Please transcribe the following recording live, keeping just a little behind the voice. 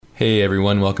Hey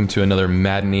everyone, welcome to another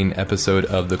maddening episode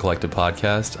of the Collective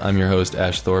Podcast. I'm your host,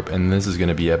 Ash Thorpe, and this is going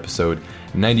to be episode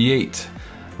 98,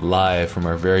 live from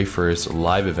our very first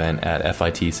live event at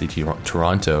FITC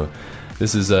Toronto.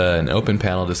 This is an open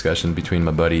panel discussion between my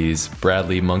buddies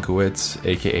Bradley Monkowitz,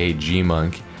 aka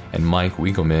G-Monk, and Mike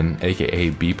Winkleman,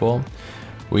 aka Beeple.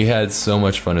 We had so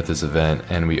much fun at this event,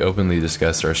 and we openly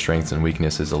discussed our strengths and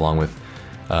weaknesses along with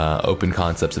open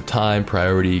concepts of time,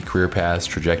 priority, career paths,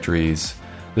 trajectories.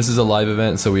 This is a live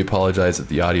event, so we apologize if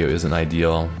the audio isn't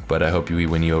ideal, but I hope we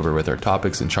win you over with our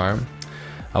topics and charm.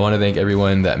 I want to thank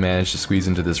everyone that managed to squeeze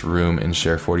into this room and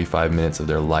share 45 minutes of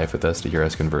their life with us to hear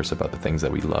us converse about the things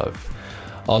that we love.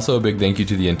 Also, a big thank you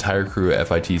to the entire crew at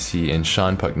FITC and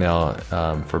Sean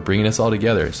Pucknell for bringing us all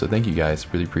together, so thank you guys,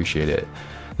 really appreciate it.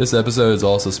 This episode is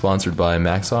also sponsored by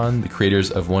Maxon, the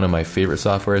creators of one of my favorite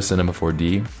software, Cinema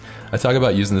 4D. I talk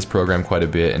about using this program quite a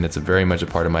bit, and it's very much a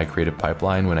part of my creative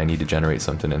pipeline when I need to generate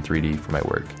something in 3D for my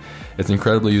work. It's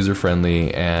incredibly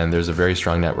user-friendly, and there's a very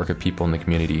strong network of people in the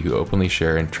community who openly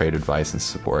share and trade advice and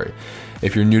support.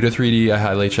 If you're new to 3D, I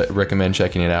highly recommend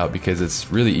checking it out because it's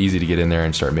really easy to get in there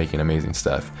and start making amazing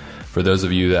stuff. For those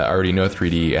of you that already know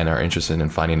 3D and are interested in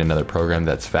finding another program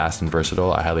that's fast and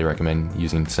versatile, I highly recommend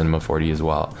using Cinema 4D as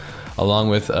well. Along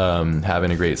with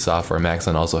having a great software,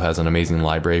 Maxon also has an amazing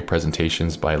library of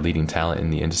presentations by leading talent in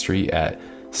the industry at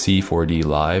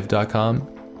c4dlive.com.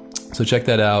 So check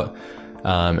that out.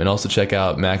 And also check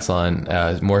out Maxon,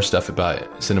 more stuff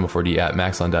about Cinema 4D at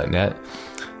maxon.net.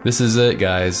 This is it,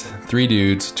 guys. 3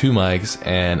 dudes, 2 mics,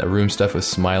 and a room stuffed with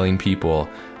smiling people.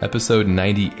 Episode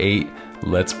 98,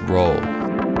 let's roll.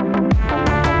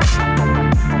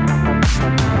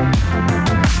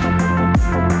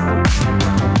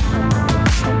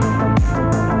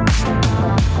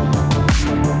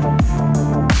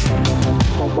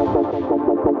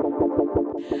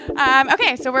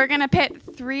 Okay, so we're going to pit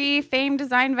 3 famed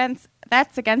design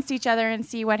vets against each other and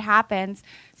see what happens.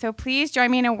 So please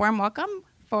join me in a warm welcome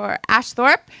for Ash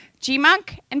Thorpe,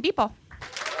 G-Monk, and Beeple.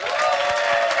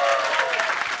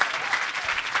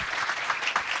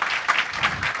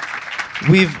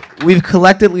 We've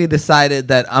collectively decided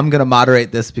that I'm going to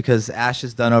moderate this because Ash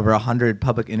has done over 100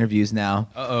 public interviews now.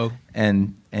 Uh-oh.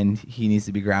 And he needs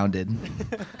to be grounded.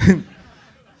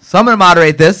 So I'm going to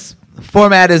moderate this. The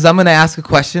format is I'm going to ask a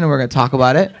question and we're going to talk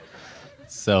about it.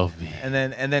 Selfie. And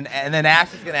then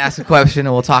Ash is going to ask a question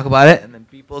and we'll talk about it. And then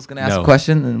Beeple's going to ask a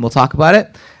question and we'll talk about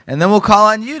it. And then we'll call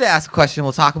on you to ask a question and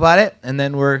we'll talk about it. And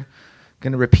then we're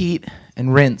going to repeat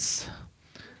and rinse.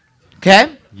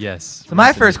 Okay? Yes. So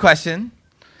my first question,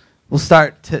 we'll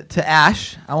start to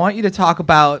Ash. I want you to talk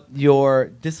about your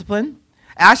discipline.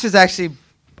 Ash is actually,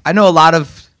 I know a lot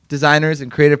of designers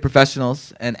and creative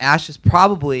professionals, and Ash is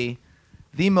probably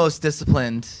the most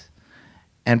disciplined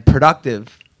and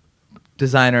productive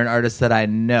designer and artist that I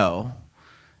know.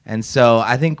 And so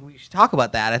I think we should talk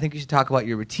about that. I think you should talk about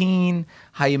your routine,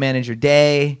 how you manage your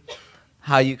day,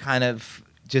 how you kind of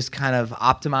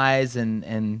optimize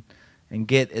and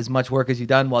get as much work as you've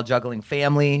done while juggling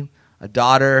family, a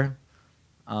daughter,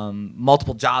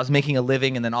 multiple jobs, making a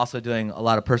living, and then also doing a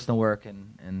lot of personal work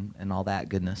and all that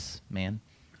goodness, man.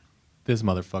 This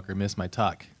motherfucker missed my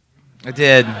talk. I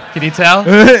did. Can you tell?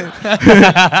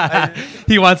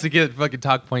 He wants to get fucking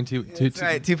talk point two. That's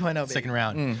right, 2.0. Second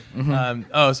round.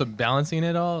 Mm-hmm. So balancing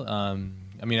it all. I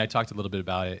mean, I talked a little bit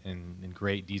about it in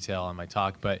great detail on my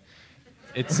talk, but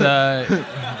it's so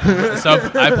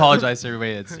I apologize to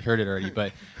everybody that's heard it already,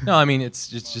 but no, I mean it's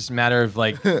just a matter of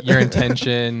like your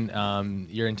intention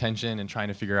and trying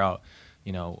to figure out,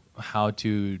 how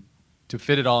to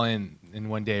fit it all in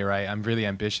one day, right? I'm really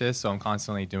ambitious, so I'm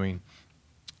constantly doing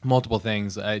multiple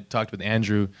things. I talked with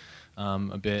Andrew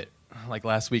a bit like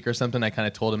last week or something. I kind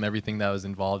of told him everything that I was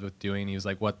involved with doing. He was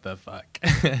like, what the fuck?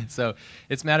 So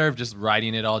it's a matter of just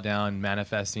writing it all down,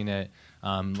 manifesting it.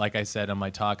 Like I said on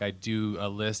my talk, I do a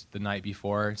list the night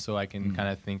before so I can kind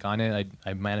of think on it.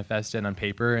 I manifest it on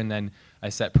paper, and then I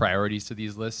set priorities to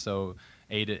these lists. So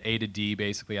A to D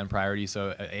basically on priority.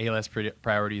 So A list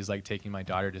priority is like taking my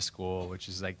daughter to school, which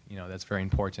is like, that's very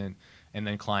important. And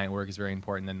then client work is very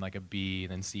important. Then like a B,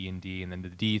 and then C and D. And then the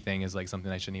D thing is like something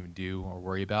I shouldn't even do or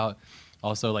worry about.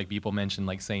 Also, like people mentioned,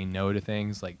 like saying no to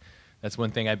things. Like that's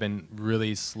one thing I've been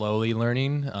really slowly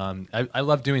learning. I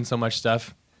love doing so much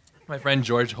stuff. My friend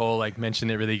George Hull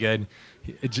mentioned it really good.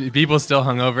 People still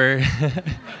hungover.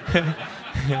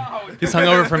 He's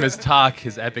hungover from his talk,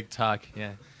 his epic talk.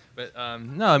 Yeah. But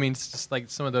no, I mean, it's just like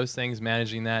some of those things,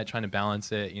 managing that, trying to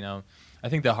balance it, I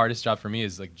think the hardest job for me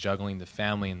is like juggling the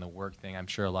family and the work thing. I'm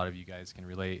sure a lot of you guys can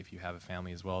relate if you have a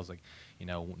family as well, as like, you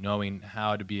know, knowing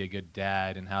how to be a good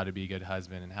dad and how to be a good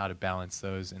husband and how to balance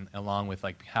those, and along with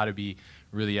like how to be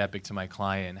really epic to my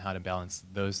client and how to balance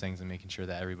those things and making sure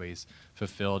that everybody's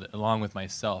fulfilled along with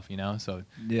myself, you know? So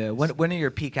yeah. When are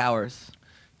your peak hours?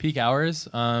 Peak hours,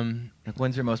 Like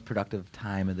when's your most productive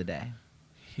time of the day?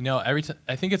 you know, every time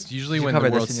I think it's usually Did you when the cover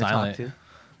this world's in your talk, silent. too?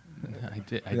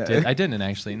 I didn't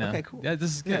actually. No. Okay, cool. Yeah,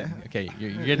 this is good. Yeah. Okay,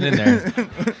 you're getting in there.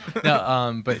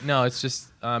 No, but no, it's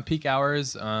just peak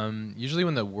hours. Usually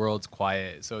when the world's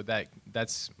quiet. So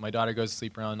that's my daughter goes to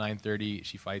sleep around 9:30.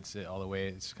 She fights it all the way.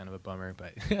 It's kind of a bummer,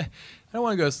 but I don't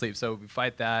want to go to sleep. So we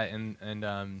fight that,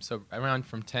 and so around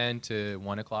from 10 to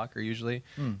 1 o'clock are usually.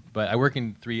 But I work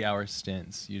in 3-hour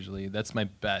stints usually. That's my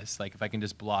best. Like if I can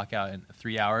just block out in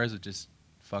 3 hours of just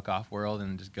fuck off world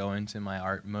and just go into my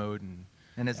art mode.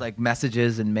 And it's like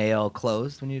messages and mail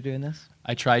closed when you're doing this?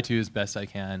 I try to as best I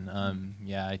can.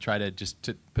 Yeah, I try to just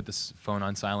to put this phone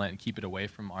on silent and keep it away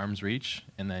from arm's reach,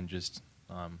 and then just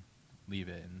leave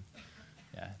it. And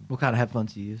yeah, What kind of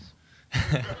headphones do you use?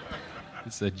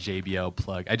 it's a JBL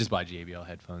plug. I just bought JBL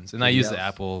headphones, and I use the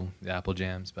Apple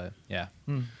Jams. But yeah,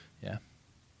 yeah.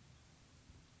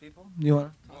 People? You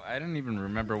want? Well, I don't even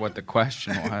remember what the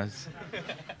question was.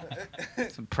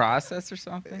 Some process or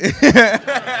something?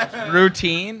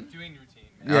 Routine? Doing routine.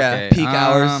 Yeah. Okay, Peak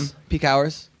hours. Peak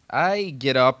hours. I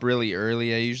get up really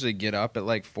early. I usually get up at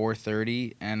like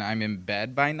 4:30, and I'm in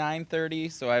bed by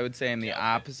 9:30. So I would say I'm the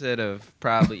opposite of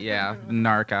probably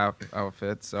narc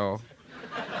outfit. So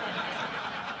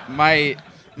my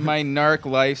narc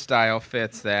lifestyle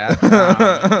fits that.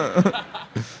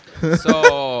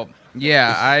 So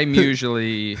yeah, I'm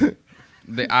usually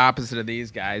the opposite of these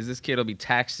guys. This kid will be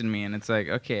texting me, and it's like,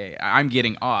 okay, I'm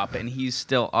getting up, and he's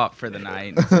still up for the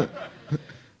night.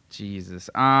 Jesus.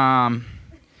 I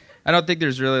don't think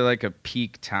there's really like a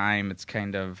peak time. It's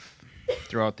kind of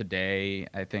throughout the day.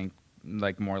 I think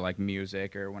like more like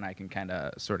music, or when I can kind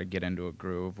of sort of get into a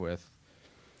groove with,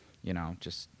 you know,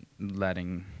 just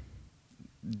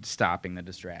stopping the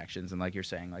distractions, and like you're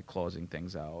saying, like closing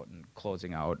things out and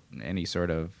closing out any sort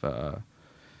of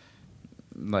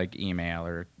like email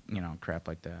or, you know, crap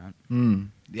like that.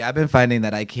 Yeah, I've been finding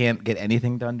that I can't get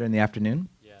anything done during the afternoon.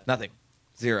 Yeah. Nothing.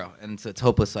 Zero. And so it's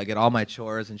hopeless. So I get all my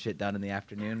chores and shit done in the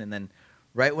afternoon, and then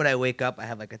right when I wake up, I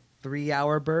have like a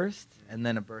 3-hour burst and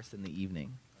then a burst in the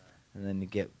evening. And then you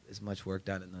get as much work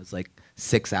done in those like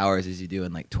 6 hours as you do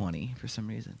in like 20 for some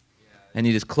reason. And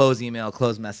you just close email,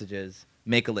 close messages,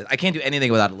 make a list. I can't do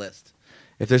anything without a list.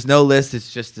 If there's no list,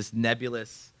 it's just this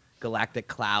nebulous galactic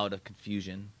cloud of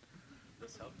confusion.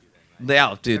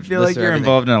 Yeah, dude. I feel like you're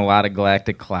involved in a lot of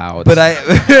galactic clouds. But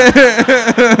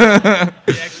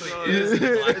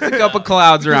There's a couple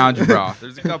clouds around you, bro.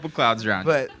 There's a couple clouds around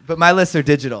you. But my lists are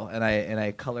digital, and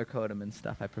I color code them and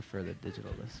stuff. I prefer the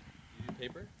digital list. You do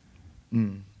paper?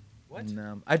 What?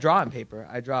 And, I draw on paper.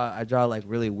 I draw like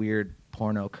really weird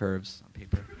porno curves on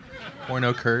paper.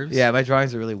 Porno curves? Yeah, my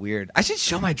drawings are really weird. I should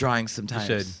show my drawings sometimes.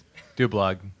 You should do a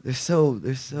blog. They're so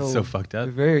fucked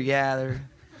up.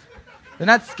 They're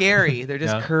not scary. They're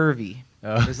just curvy.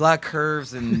 Oh. There's a lot of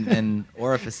curves and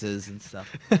orifices and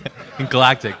stuff. And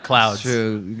galactic clouds.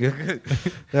 True.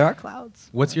 There are clouds.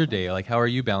 What's your day like? How are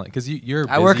you balanced? Because you're.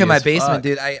 I work in my busy as basement, fuck.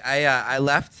 dude. I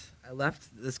left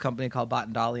this company called Bot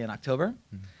and Dolly in October,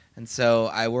 and so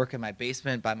I work in my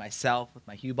basement by myself with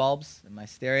my Hue bulbs and my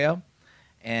stereo,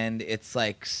 and it's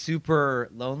like super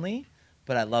lonely,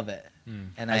 but I love it.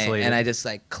 Isolated. I just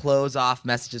like close off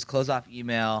messages, close off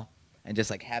email, and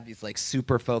just like have these like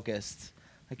super focused,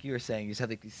 like you were saying, you just have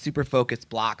like these super focused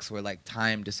blocks where like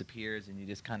time disappears and you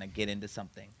just kind of get into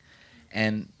something.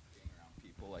 And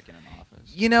people like in an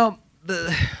office. you know,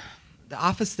 the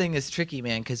office thing is tricky,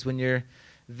 man, because when you're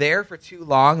there for too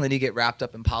long, then you get wrapped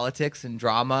up in politics and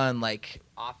drama and like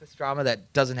office drama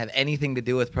that doesn't have anything to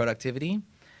do with productivity.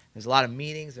 There's a lot of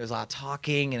meetings, there's a lot of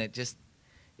talking, and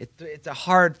it's a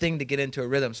hard thing to get into a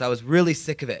rhythm. So I was really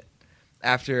sick of it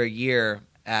after a year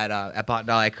at Bot and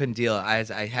Dolly. I couldn't deal. I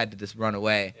had to just run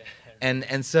away,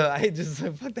 and so I just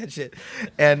fuck that shit,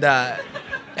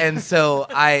 and so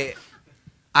I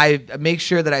make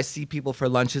sure that I see people for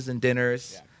lunches and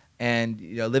dinners, and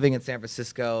you know, living in San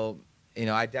Francisco, you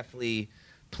know, I definitely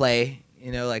play.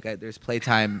 You know, like there's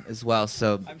playtime as well.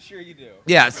 So I'm sure you do.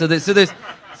 Yeah. So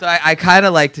I kind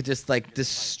of like to just like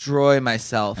destroy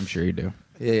myself. I'm sure you do.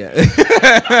 Yeah.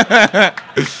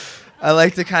 I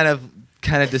like to kind of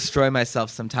destroy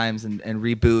myself sometimes and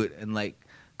reboot and like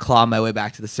claw my way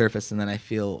back to the surface, and then I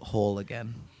feel whole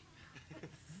again.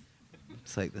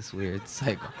 It's like this weird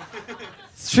cycle.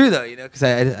 It's true though, because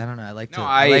I don't know. I like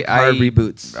I like hard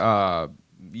reboots.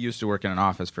 Used to work in an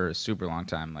office for a super long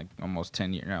time, like almost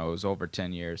 10 years. No, it was over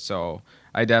 10 years. So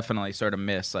I definitely sort of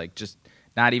miss like just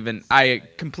not even. I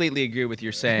completely agree with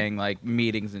you saying like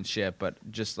meetings and shit, but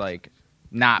just like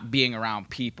not being around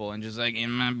people and just like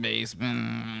in my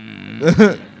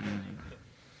basement.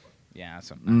 Yeah,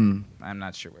 so I'm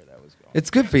not sure where that was going.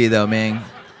 It's good for you though, man.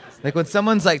 Like when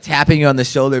someone's like tapping you on the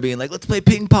shoulder, being like, "Let's play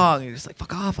ping pong," and you're just like,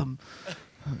 "Fuck off!"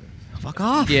 Fuck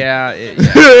off. Yeah,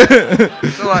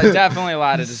 definitely a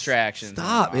lot of distractions.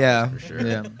 Stop. Yeah, for sure.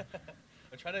 Yeah.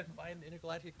 I'm trying to find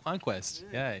intergalactic conquest.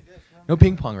 Yeah. No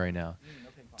ping pong right now.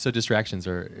 So distractions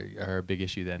are a big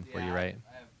issue then for you, right?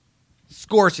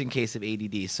 Scorching case of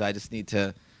ADD, so I just need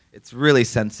to. It's really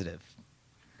sensitive.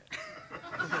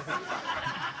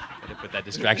 Gotta put that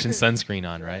distraction sunscreen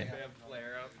on, right?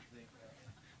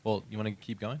 Well, you want to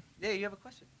keep going? Yeah, you have a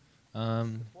question.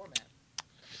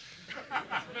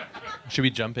 Should we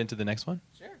jump into the next one?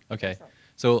 Sure. Okay.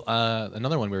 So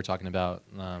another one we were talking about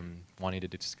wanting to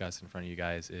discuss in front of you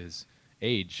guys is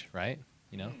age, right?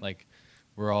 Like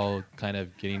we're all kind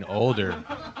of getting older.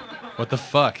 What the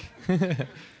fuck?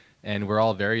 And we're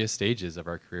all various stages of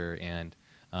our career and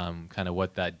kind of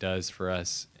what that does for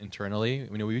us internally.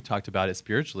 We talked about it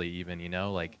spiritually even,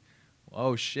 like,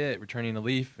 oh shit, we're turning a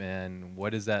leaf, and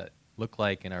what does that look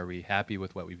like, and are we happy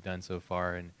with what we've done so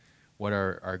far, and what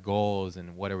are our goals,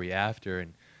 and what are we after,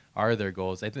 and are there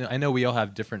goals? I know we all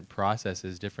have different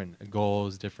processes, different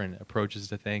goals, different approaches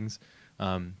to things,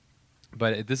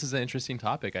 but this is an interesting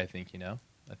topic, I think,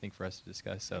 for us to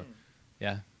discuss. So,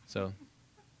 yeah. So,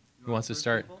 who wants to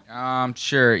start?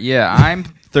 Sure. Yeah, I'm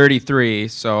 33,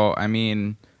 so I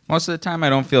mean, most of the time I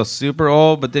don't feel super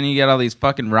old, but then you get all these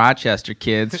fucking Rochester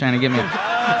kids trying to get me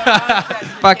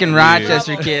fucking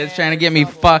Rochester kids trying to get me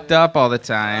fucked up all the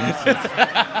time.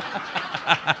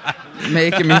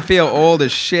 Making me feel old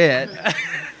as shit.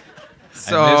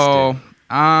 So,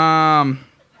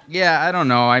 yeah, I don't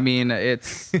know. I mean, I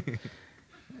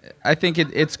think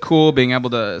it's cool being able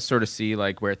to sort of see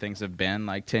like where things have been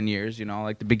like 10 years,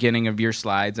 like the beginning of your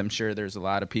slides. I'm sure there's a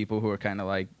lot of people who are kind of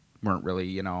like weren't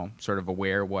really, sort of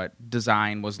aware what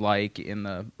design was like in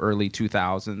the early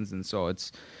 2000s. And so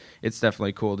it's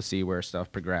definitely cool to see where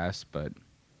stuff progressed. But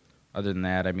other than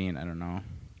that, I mean, I don't know.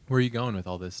 Where are you going with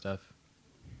all this stuff?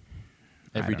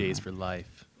 Every day is for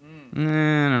life. I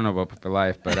don't know about for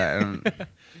life, but I don't,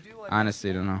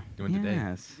 honestly don't know. Do one today?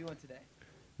 Yes. Do you want today?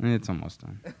 It's almost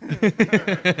done.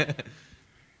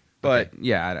 But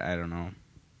yeah, I don't know.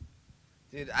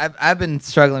 Dude, I've been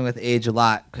struggling with age a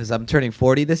lot because I'm turning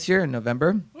 40 this year in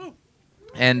November,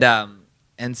 and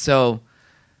so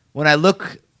when I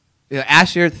look,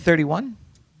 Ash, you're 31,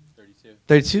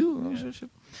 32.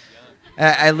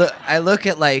 I look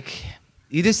at like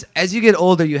you just as you get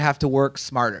older, you have to work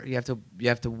smarter. You have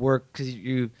to work because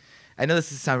you. I know this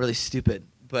sounds really stupid,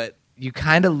 but you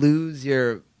kind of lose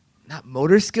your. Not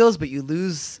motor skills, but you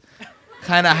lose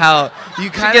kind of how you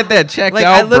kind of get that checked like,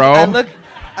 out, bro.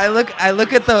 I look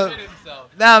at the.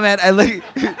 No, man, I look.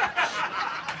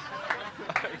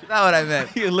 Not what I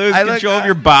meant. You lose control of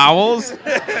your bowels.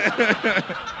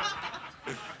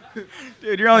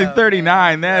 Dude, you're only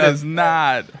 39. That is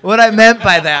not. What I meant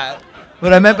by that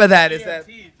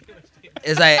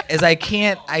is I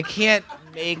can't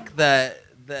make the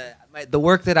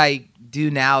work that I do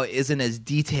now isn't as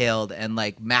detailed and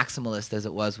like maximalist as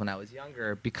it was when I was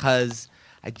younger because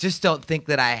I just don't think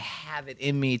that I have it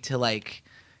in me to like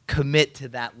commit to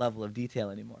that level of detail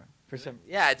anymore. Just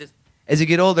as you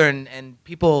get older and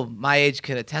people my age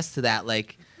can attest to that.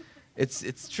 Like,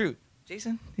 it's true.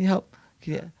 Jason, can you help?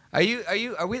 Yeah.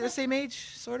 Are we the same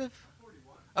age? Sort of.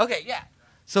 41. Okay, yeah.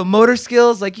 So motor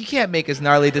skills, like you can't make as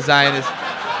gnarly design as.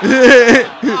 What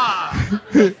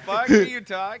the fuck are you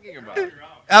talking about?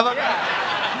 All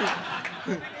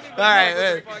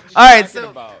right.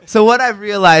 So what I've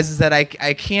realized is that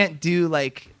I can't do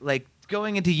like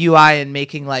going into UI and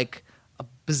making like a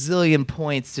bazillion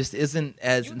points just isn't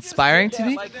as inspiring to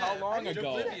me. Like how long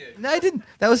ago? No, I didn't.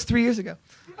 That was 3 years ago,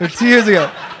 or 2 years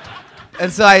ago. And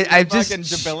so I just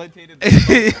debilitated.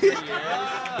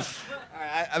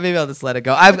 maybe I'll just let it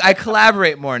go. I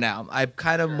collaborate more now. I'm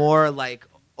kind of more like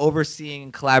overseeing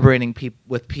and collaborating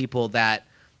with people that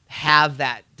have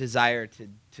that desire to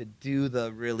do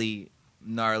the really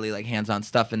gnarly like hands-on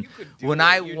stuff. And when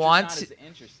I want to,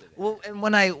 and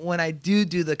when I do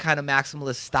the kind of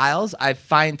maximalist styles, I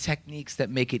find techniques that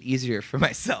make it easier for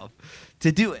myself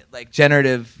to do it, like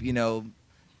generative,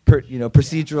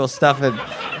 procedural stuff and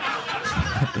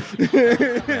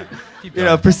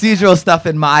procedural stuff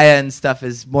in Maya and stuff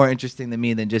is more interesting to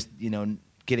me than just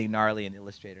getting gnarly in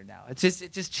Illustrator now. It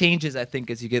just changes. I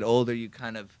think as you get older, you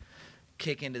kind of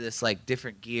kick into this like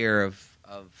different gear of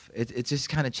it. It just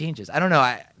kind of changes. I don't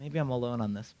know. Maybe I'm alone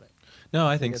on this, but No,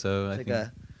 I think so. I think I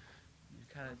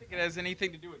don't think it has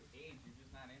anything to do with age. You're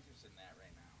just not interested in that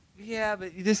right now. yeah,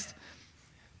 but as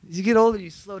you get older, you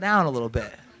slow down a little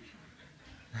bit.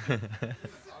 Other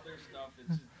stuff is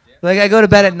just different. Like I go to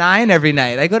bed at 9 every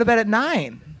night. I go to bed at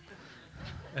 9.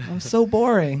 I'm so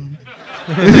boring.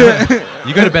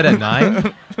 You go to bed at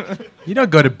 9? You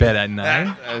don't go to bed at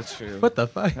 9. That's true. What the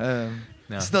fuck? No.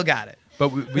 No. Still got it. But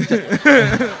we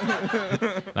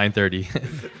 9:30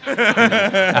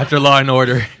 after Law and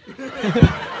Order.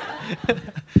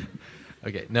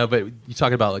 Okay, no, but you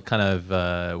talking about like kind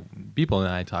of Beeple and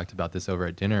I talked about this over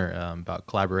at dinner about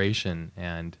collaboration,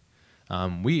 and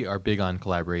we are big on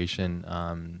collaboration,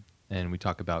 and we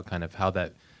talk about kind of how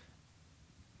that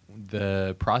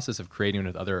the process of creating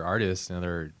with other artists and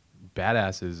other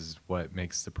badasses is what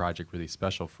makes the project really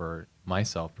special for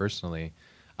myself personally.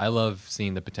 I love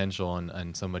seeing the potential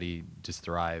in somebody just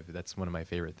thrive. That's one of my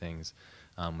favorite things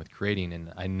with creating,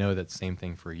 and I know that's the same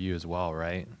thing for you as well,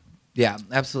 right? Yeah,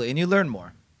 absolutely. And you learn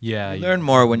more. Yeah, You learn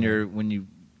more when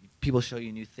people show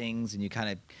you new things and you kind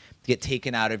of get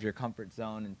taken out of your comfort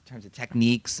zone in terms of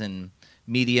techniques and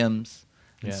mediums.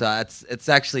 And so it's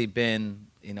actually been,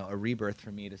 a rebirth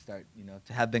for me to start,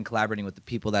 to have been collaborating with the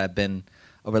people that have been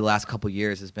over the last couple of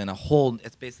years has been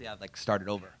it's basically I've like started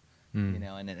over, and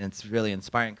it's really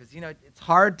inspiring because, it's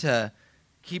hard to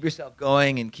keep yourself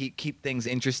going and keep things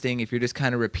interesting if you're just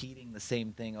kind of repeating the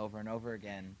same thing over and over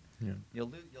again. Yeah.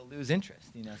 You'll lose interest,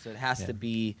 so it has to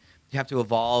be, you have to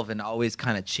evolve and always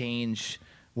kind of change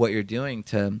what you're doing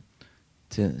to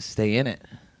stay in it.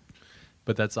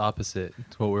 But that's opposite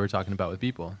to what we were talking about with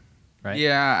people, right?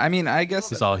 Yeah, I mean, I guess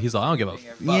He's all, I don't give a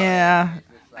Yeah,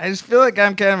 I just feel like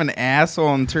I'm kind of an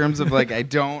asshole in terms of like I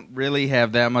don't really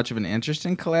have that much of an interest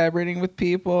in collaborating with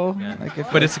people. Yeah.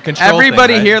 Like But it's a control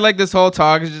everybody thing, right? here, like this whole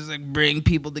talk is just like bring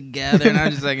people together, and I'm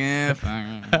just like,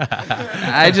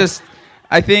 fuck.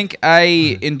 I think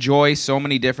I enjoy so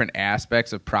many different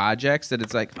aspects of projects that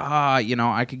it's like,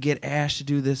 I could get Ash to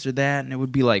do this or that, and it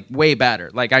would be like way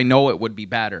better. Like I know it would be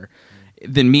better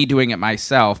than me doing it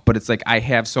myself, but it's like I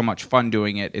have so much fun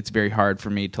doing it. It's very hard for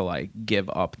me to like give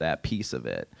up that piece of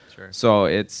it. Sure. So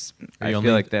I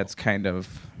feel like that's kind of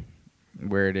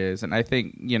where it is, and I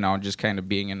think just kind of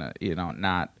being in a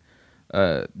not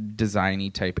a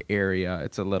designy type area.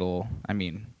 It's a little. I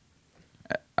mean,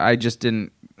 I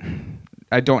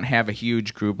don't have a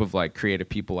huge group of like creative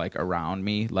people like around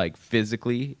me, like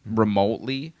physically,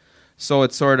 remotely. So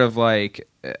it's sort of like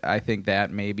I think that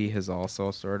maybe has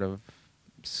also sort of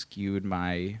skewed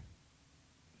my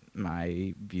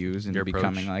views into Your approach.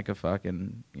 becoming like a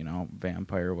fucking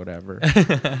vampire or whatever.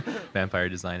 vampire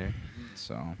designer.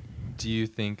 So Do you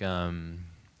think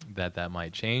that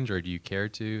might change, or do you care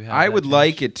to have I that would change?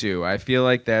 like it to. I feel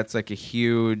like that's like a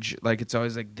huge, like it's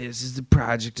always like, this is the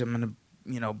project I'm gonna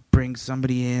bring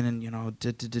somebody in and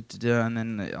and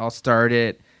then I'll start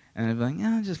it and I'll be like,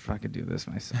 I'll just fucking do this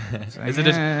myself. Like, Is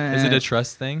it a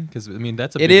trust thing? Because I mean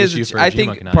that's a it big is. issue for I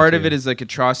G-Monk think and part too. of it is like a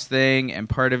trust thing, and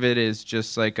part of it is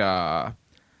just like a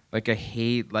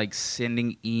hate like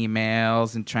sending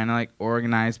emails and trying to like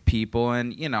organize people,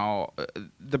 and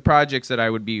the projects that I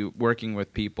would be working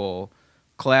with people,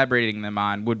 collaborating them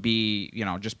on would be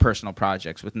just personal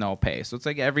projects with no pay. So it's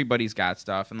like everybody's got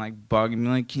stuff and like bugging me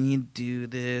like, can you do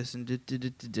this and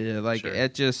like Sure.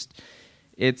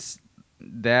 it's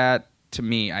that to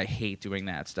me. I hate doing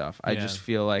that stuff. I Yeah. just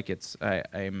feel like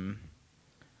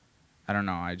I don't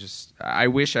know. I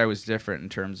wish I was different in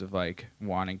terms of like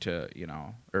wanting to,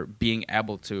 or being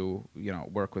able to,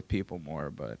 work with people more.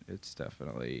 But it's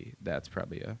definitely, that's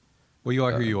probably Well, you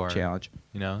are who you are. challenge.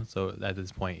 So at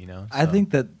this point, I so-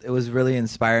 think that it was really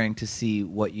inspiring to see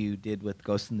what you did with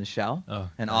Ghost in the Shell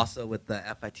and yeah. also with the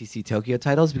FITC Tokyo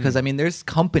titles, because I mean, there's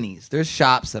companies, there's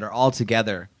shops that are all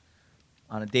together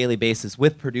on a daily basis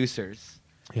with producers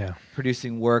Yeah.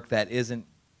 producing work that isn't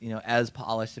as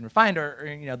polished and refined, or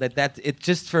that it's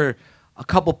just for a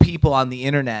couple people on the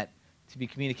internet to be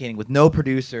communicating with no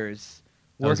producers.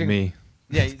 That was me.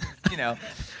 Yeah,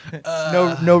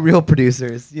 no real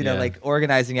producers. Yeah. Like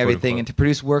organizing Quote, everything unquote. and to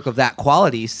produce work of that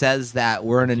quality says that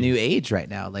we're in a new age right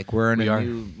now. Like we're in We are.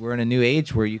 a new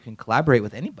age where you can collaborate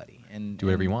with anybody and Do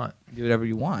whatever you want. Do whatever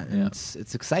you want, and Yeah.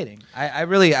 it's exciting. I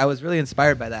was really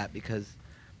inspired by that because,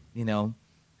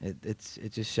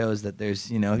 it just shows that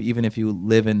there's even if you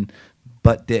live in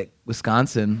Butt Dick,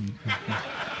 Wisconsin,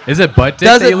 Is it butt dick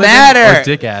Doesn't that you live in, matter. or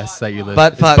dick ass that you live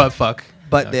Butt It's fuck. butt fuck.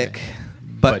 butt Okay. dick,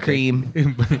 butt Butt cream.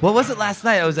 dick. What was it last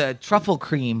night? It was a truffle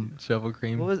cream. Shovel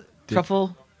cream. What was it? Dick.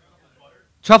 Truffle?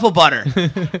 Truffle butter.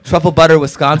 Truffle butter,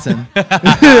 Wisconsin. Oh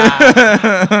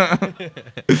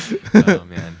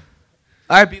man.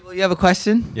 All right, people, you have a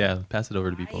question? Yeah, pass it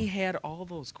over to people. I had all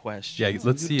those questions. Yeah,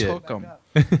 let's see it. Took them.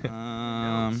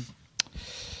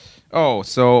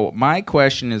 So my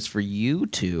question is for you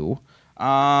two.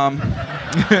 I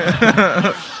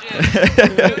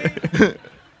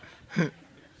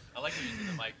like using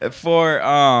the mic. For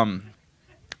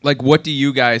like, what do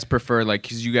you guys prefer? Like,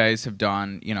 because you guys have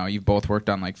done, you've both worked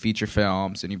on like feature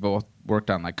films and you've both worked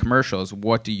on like commercials.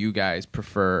 What do you guys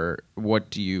prefer?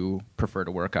 What do you prefer to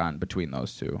work on between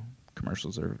those two,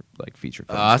 commercials or like feature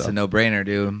films? Oh, that's a no-brainer,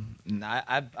 dude.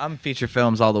 I'm feature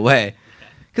films all the way.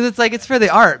 Because it's like, it's for the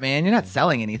art, man. You're not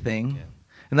selling anything. Yeah.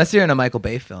 Unless you're in a Michael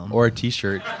Bay film. Or a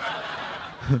T-shirt,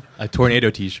 a tornado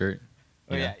T-shirt.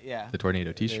 Oh, yeah. The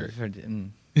tornado T-shirt.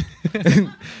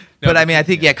 But I mean, I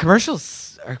think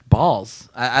commercials are balls.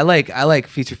 I like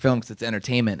feature film because it's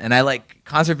entertainment, and I like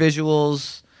concert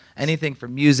visuals, anything for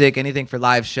music, anything for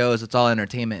live shows. It's all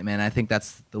entertainment, man. I think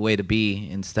that's the way to be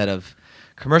instead of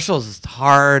commercials. It's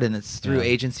hard and it's through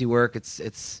agency work.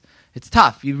 It's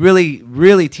tough. You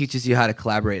really teaches you how to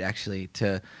collaborate. Actually,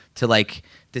 to like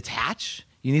detach.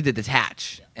 You need to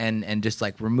detach and just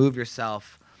like remove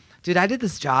yourself. Dude, I did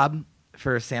this job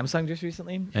for Samsung just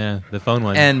recently. Yeah, the phone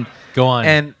one. And go on.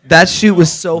 And that shoot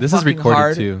was so this is fucking recorded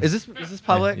hard. too. Is this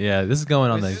public? Yeah, this is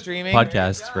going on We're the streaming?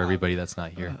 podcast for everybody that's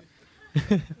not here.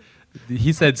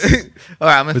 He said, All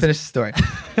right, I'm gonna finish the story.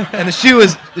 And the shoe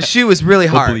was really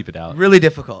We'll hard, bleep it out. really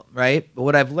difficult, right? But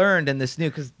what I've learned in this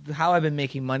because how I've been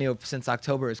making money since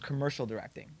October is commercial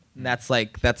directing. And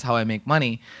that's how I make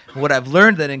money. What I've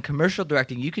learned that in commercial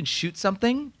directing, you can shoot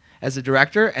something as a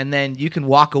director, and then you can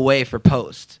walk away for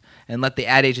post and let the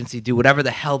ad agency do whatever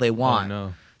the hell they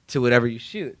want to whatever you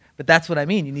shoot. But that's what I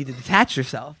mean. You need to detach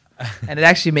yourself, and it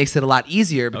actually makes it a lot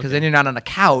easier because then you're not on a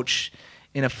couch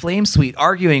in a flame suite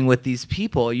arguing with these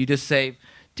people. You just say,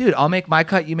 dude, I'll make my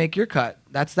cut, you make your cut.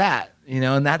 That's that,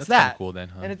 and that's that. Cool then,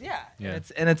 huh?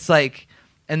 And it's like,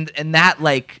 and that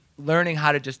like learning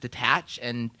how to just detach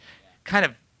and kind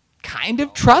of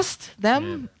trust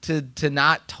them to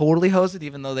not totally hose it,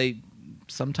 even though they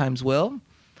sometimes will.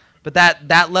 But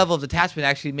that level of detachment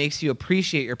actually makes you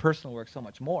appreciate your personal work so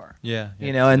much more.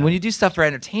 And when you do stuff for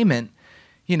entertainment,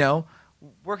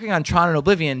 working on Tron and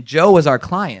Oblivion, Joe was our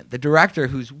client, the director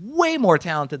who's way more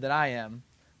talented than I am.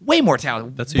 Way more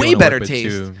talented. That's who way you wanna better work with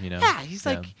taste. too, Yeah,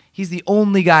 he's the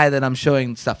only guy that I'm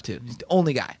showing stuff to. He's the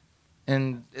only guy.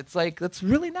 And it's like, that's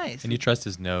really nice. And you trust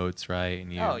his notes, right?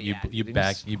 And you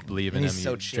believe in him. He's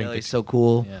so you chill. He's so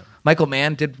cool. Yeah. Michael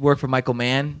Mann did work for Michael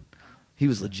Mann. He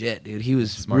was legit, dude. He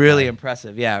was Smart really guy.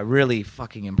 impressive. Yeah, really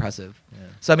fucking impressive. Yeah.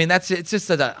 So I mean, it's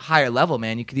just at a higher level,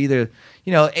 man. You could either,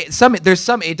 don't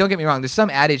get me wrong. There's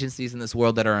some ad agencies in this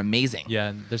world that are amazing. Yeah,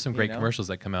 and there's some great commercials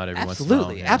that come out every once in a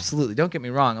Absolutely, while. absolutely. Don't get me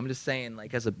wrong. I'm just saying,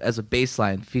 like as a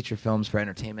baseline, feature films for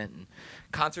entertainment and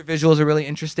concert visuals are really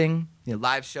interesting.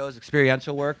 Live shows,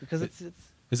 experiential work because it's.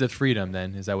 Is it freedom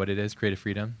then? Is that what it is? Creative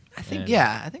freedom? I think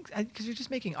because you're just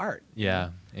making art. Yeah,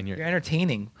 and You're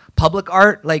entertaining. Public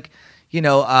art, like,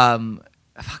 what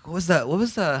was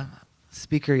the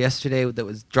speaker yesterday that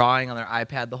was drawing on their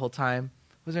iPad the whole time?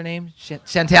 What was her name?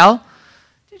 Chantel?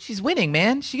 Dude, she's winning,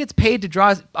 man. She gets paid to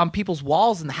draw on people's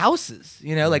walls and houses.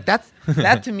 Like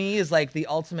that to me is like the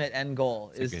ultimate end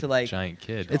goal it's is like to like giant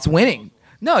kid. It's winning.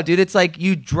 No, dude, it's like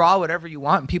you draw whatever you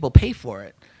want and people pay for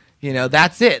it.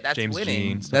 That's it. That's James winning.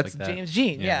 Jean, stuff That's like that. James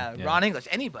Jean. Yeah, Yeah. Ron English.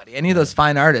 Anybody. Any of those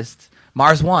fine artists.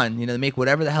 Mars One. They make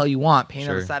whatever the hell you want, paint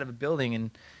on the side of a building and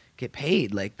get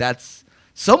paid. Like that's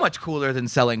so much cooler than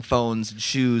selling phones and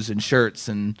shoes and shirts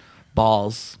and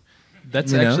balls.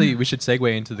 That's actually, we should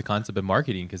segue into the concept of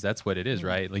marketing because that's what it is,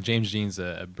 right? Like James Jean's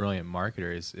a brilliant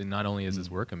marketer. And not only is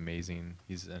his work amazing,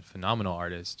 he's a phenomenal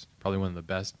artist, probably one of the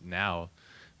best now,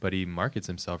 but he markets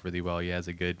himself really well. He has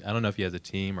I don't know if he has a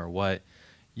team or what.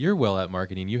 You're well at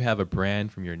marketing. You have a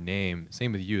brand from your name.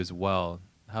 Same with you as well.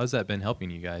 How's that been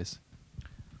helping you guys?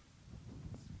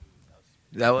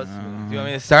 That was. Do you want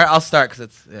me to start? I'll start because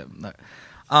it's.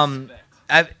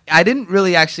 I didn't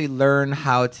really actually learn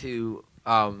how to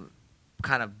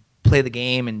kind of play the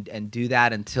game and do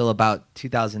that until about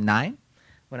 2009,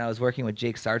 when I was working with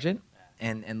Jake Sargent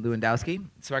and Lewandowski,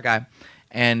 smart guy,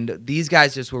 and these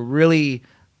guys just were really,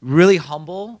 really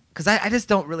humble because I just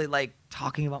don't really like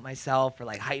talking about myself or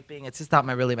like hyping. It's just not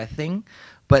really my thing.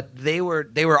 But they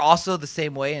were also the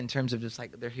same way in terms of just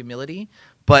like their humility,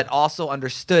 but also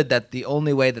understood that the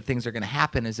only way that things are going to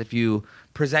happen is if you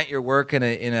present your work in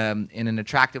an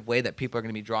attractive way that people are going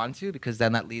to be drawn to, because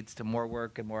then that leads to more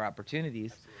work and more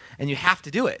opportunities. And you have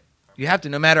to do it. You have to,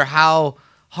 no matter how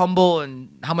humble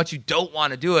and how much you don't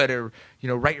want to do it, or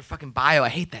write your fucking bio. I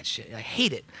hate that shit. I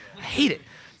hate it.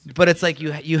 But it's like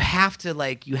you have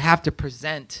to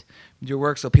present your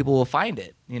work so people will find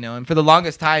it. And for the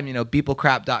longest time,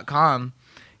 beeplecrap.com,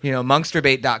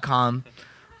 monksterbait.com,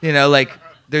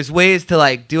 there's ways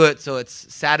to do it so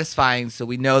it's satisfying, so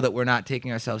we know that we're not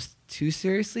taking ourselves too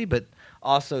seriously, but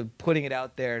also putting it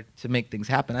out there to make things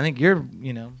happen. I think you're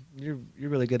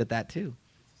really good at that too.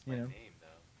 It's my name, though.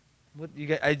 What you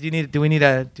got? Do we need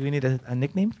a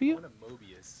nickname for I you? want a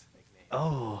Mobius nickname.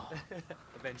 Oh.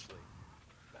 Eventually.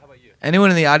 How about you? Anyone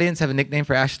in the audience have a nickname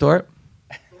for Ash Thorpe?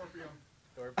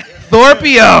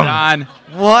 Thorpium. Done.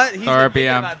 What? He's been thinking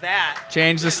Thorpium. about that.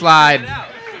 Change the slide.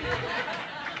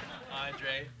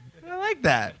 Andre. I like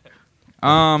that.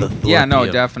 Yeah, no,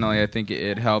 Thorpium. definitely. I think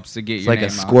it helps to get It's your like name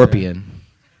a out there. scorpion.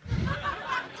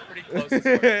 It's pretty close to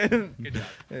Good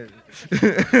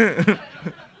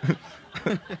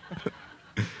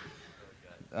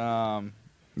job.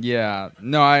 Yeah.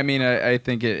 No, I mean, I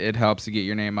think it helps to get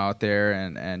your name out there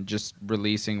and just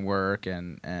releasing work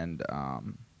and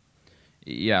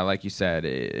yeah, like you said,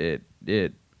 it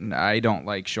I don't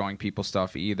like showing people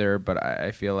stuff either, but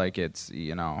I feel like it's,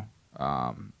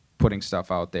 putting stuff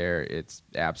out there, it's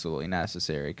absolutely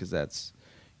necessary, because that's,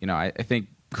 I think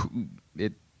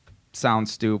it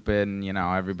sounds stupid and,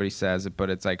 everybody says it, but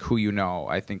it's like who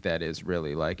I think that is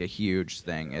really like a huge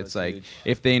thing. It's like huge.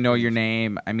 if they know your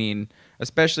name, I mean,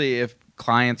 especially if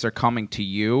clients are coming to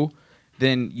you,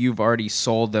 then you've already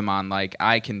sold them on like,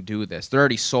 I can do this. They're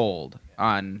already sold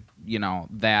on,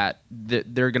 that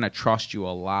they're going to trust you a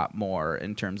lot more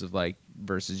in terms of like,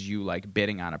 versus you like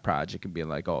bidding on a project and being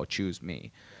like, oh, choose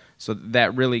me. So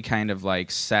that really kind of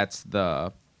like sets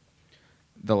the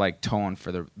like tone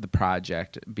for the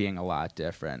project being a lot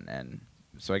different. And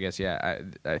so I guess, yeah,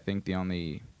 I think the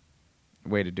only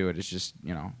way to do it is just,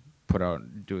 put out,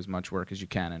 do as much work as you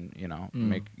can and,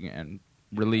 make and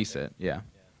release it. Yeah.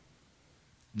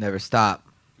 Never stop.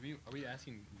 Are we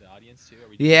asking the audience too?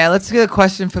 Yeah, let's get a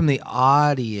question from the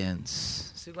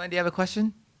audience. Sue Glenn, do you have a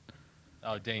question?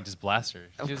 Oh, dang, just blast her.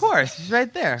 Of course, she's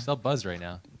right there. She's all buzzed right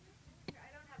now.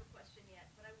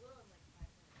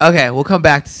 Okay, we'll come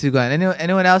back to Sue Glenn.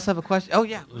 Anyone else have a question? Oh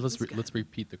yeah. Let's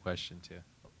repeat the question too.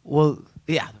 Well,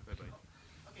 yeah.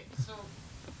 Okay, so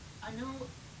I know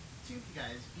two of you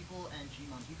guys, People and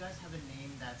G-Monk, you guys have a name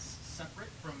that's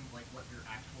separate from like what your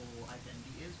actual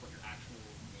identity is, what your actual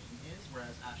name is,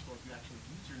 whereas Ashthorpe, you actually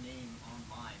use your name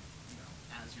online,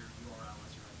 as your URL,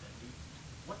 as your identity.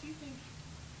 What do you think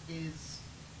is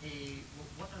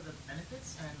what are the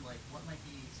benefits and like what might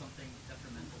be something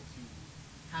detrimental to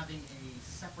having a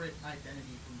separate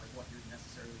identity from like what your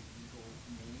necessarily legal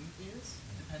name is,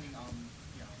 depending on,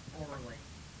 or like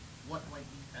what might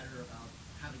be better about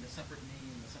having a separate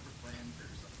name, a separate brand or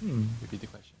something? Repeat the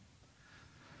question.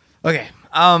 Okay.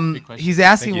 Good question. He's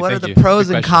asking what are Thank the you. pros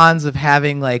Good and question. cons of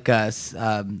having like a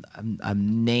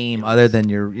name other than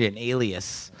an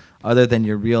alias, other than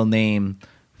your real name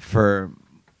for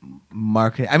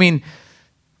marketing. I mean,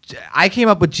 I came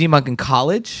up with G-Monk in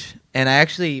college, and I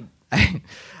actually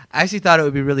thought it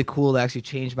would be really cool to actually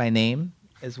change my name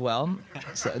as well.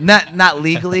 So not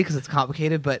legally because it's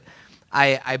complicated, but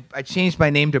I changed my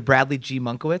name to Bradley G.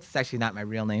 Monkowitz. It's actually not my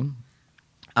real name.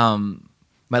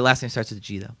 My last name starts with a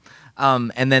G though.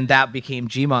 And then that became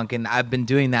G-Monk, and I've been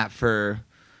doing that for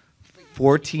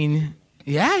 14.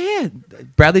 Yeah.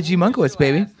 Bradley G. Monkowitz,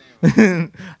 baby. I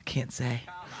can't say.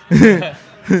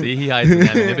 See, he hides the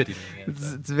anonymity.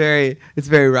 It's very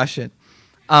Russian.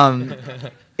 And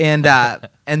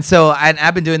so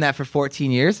I've been doing that for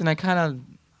 14 years, and I kind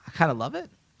of love it.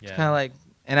 Yeah. It's kind of like,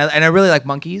 and I really like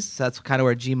monkeys. So that's kind of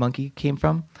where G Monkey came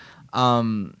from.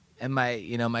 And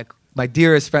my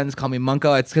dearest friends call me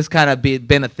Munko. It's just kind of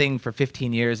been a thing for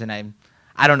 15 years, and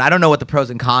I don't know what the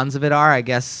pros and cons of it are. I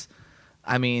guess,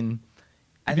 I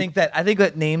think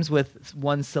that names with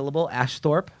one syllable,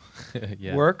 Ashthorpe,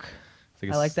 Yeah. work.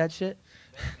 It's I like that shit.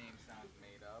 That name sounds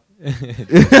made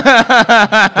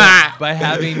up. By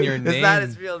having your name. It's not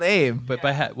his real name. But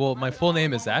my full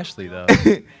name is Ashley though.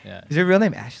 Yeah. Is your real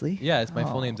name Ashley? Yeah, it's my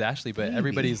full Oh, name's Ashley, but baby.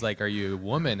 everybody's like, "Are you a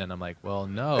woman?" And I'm like, "Well,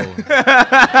 no." And then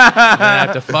I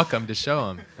have to fuck them to show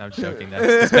them. I'm joking.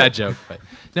 That's a bad joke, but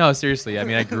no, seriously. I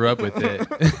mean, I grew up with it.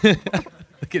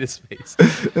 Look at his face.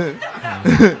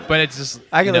 But it's just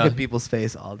I can look at people's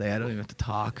face all day. I don't even have to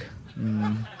talk.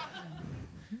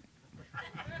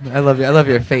 I love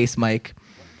your face, Mike.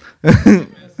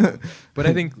 But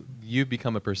I think you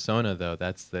become a persona, though.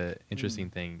 That's the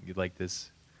interesting thing. You like this.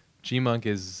 G-Monk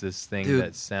is this thing Dude,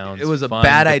 that sounds. It was a fun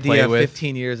bad to play idea with.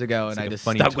 15 years ago, It's and like I a just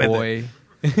funny stuck toy.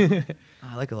 with it.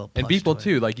 I like a little. And plush people toy.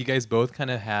 too. Like you guys both kind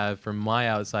of have, from my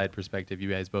outside perspective, you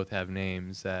guys both have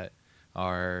names that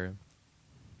are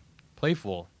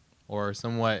playful or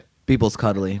somewhat. People's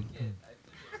cuddly.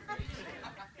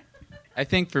 I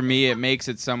think for me, it makes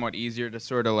it somewhat easier to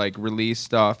sort of like release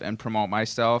stuff and promote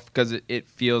myself because it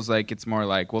feels like it's more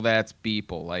like, well, that's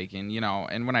Beeple. Like, and you know,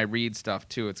 and when I read stuff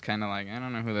too, it's kind of like, I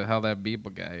don't know who the hell that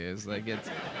Beeple guy is. Like,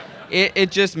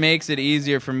 it just makes it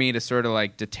easier for me to sort of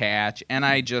like detach. And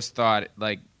I just thought,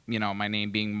 like, you know, my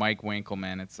name being Mike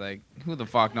Winkleman, it's like, who the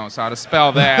fuck knows how to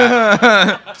spell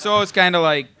that? So it's kind of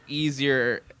like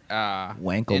easier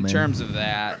in terms of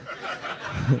that.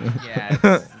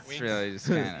 Yeah, it's really just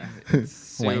kind of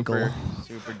super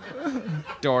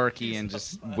dorky and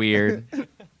just weird.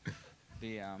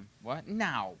 The what?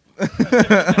 No.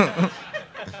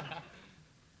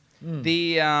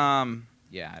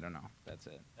 Yeah, I don't know. That's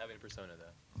it. Having a persona, though.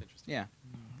 It's interesting. Yeah.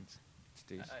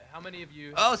 How many of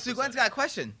you... Oh, Sue Gwen's got a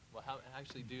question. Well, how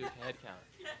actually do head count?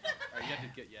 Or you have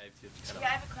to get... Yeah, Yeah, I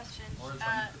have a question.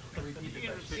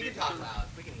 You can talk loud.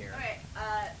 We can hear. Okay,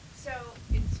 so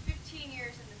it's 15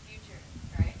 years in the future,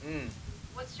 right?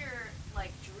 What's your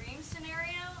like dream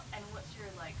scenario, and what's your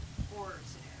like horror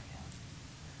scenario?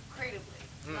 Creatively,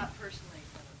 not personally.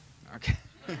 Okay.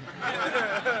 Do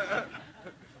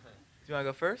you want to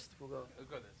go first? We'll go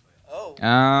this way. Oh.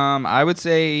 I would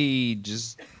say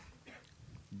just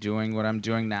doing what I'm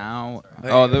doing now.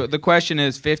 Oh, the question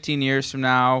is 15 years from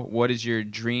now, what is your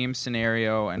dream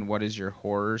scenario and what is your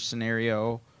horror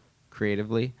scenario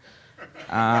creatively?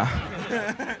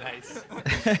 Nice.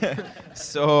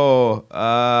 So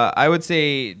I would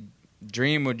say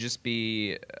dream would just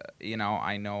be, you know,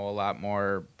 I know a lot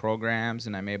more programs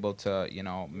and I'm able to, you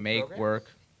know, make work.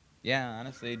 Yeah,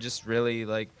 honestly, just really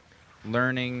like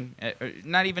learning,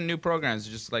 not even new programs,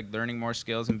 just like learning more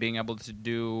skills and being able to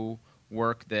do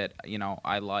work that, you know,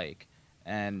 I like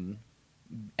and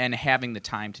having the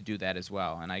time to do that as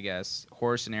well. And I guess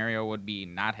horror scenario would be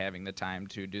not having the time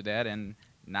to do that and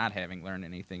not having learned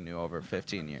anything new over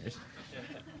 15 years.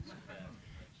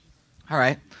 All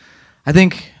right. I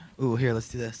think... Ooh, here, let's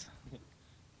do this.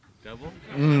 Double?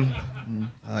 Oh,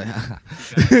 yeah.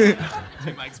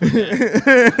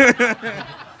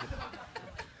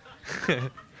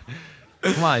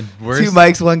 Come on. Two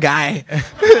mics, one guy.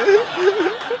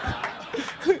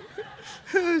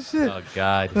 Oh, shit. Oh,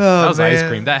 God. Oh, that was ice man.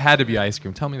 cream. That had to be ice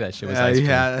cream. Tell me that shit was ice cream.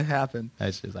 Yeah, that happened.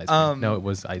 That shit was ice cream. No, it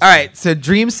was ice cream. All right, so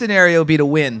dream scenario would be to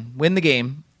win the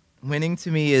game. Winning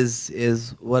to me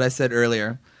is what I said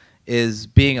earlier, is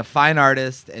being a fine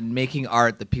artist and making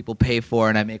art that people pay for,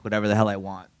 and I make whatever the hell I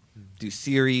want. Do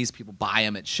series, people buy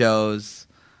them at shows.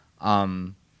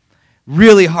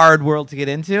 Really hard world to get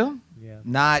into. Yeah.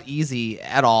 Not easy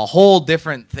at all. Whole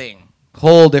different thing.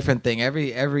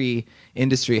 Every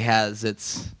industry has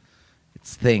its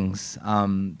things.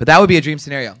 But that would be a dream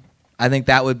scenario. I think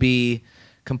that would be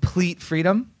complete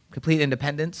freedom, complete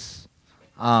independence.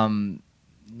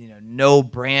 You know, no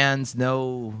brands,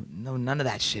 no none of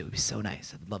that shit would be so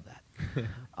nice. I'd love that.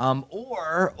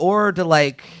 Or to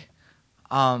like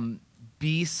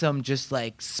be some just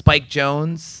like Spike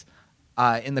Jonze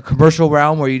in the commercial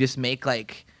realm where you just make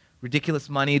like ridiculous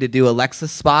money to do a Lexus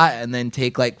spot and then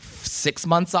take like 6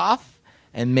 months off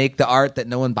and make the art that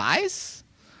no one buys.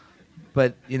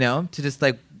 But, you know, to just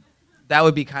like, that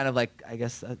would be kind of like, I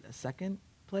guess, a second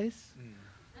place.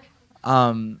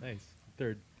 Nice.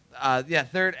 Third. Yeah,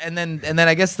 third. And then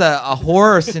I guess a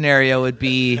horror scenario would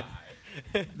be,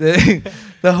 the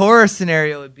horror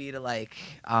scenario would be to like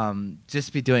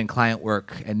just be doing client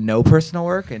work and no personal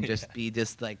work and just be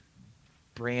just like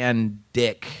brand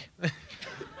dick.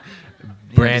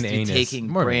 Brand just be anus. taking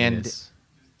More brand. anus.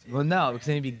 Well, no, because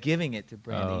then you'd be giving it to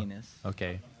brand Oh, anus.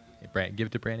 Okay. Give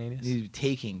it to brand anus? You'd be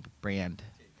taking brand.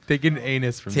 Taking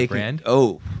anus from the brand?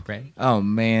 Oh. Brand? Oh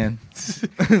man.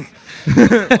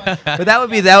 But that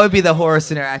would be the horror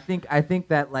scenario. I think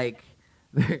that like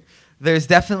there's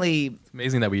definitely. It's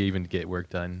amazing that we even get work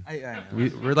done. I know.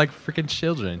 We're like freaking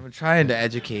children. We're trying to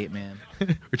educate, man.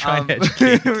 We're trying to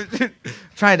educate.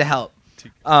 Trying to help.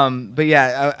 But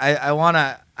yeah, I want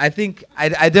to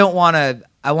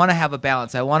have a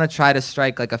balance. I want to try to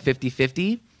strike like a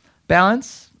 50-50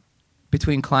 balance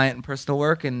between client and personal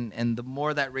work, and the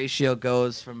more that ratio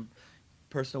goes from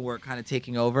personal work kind of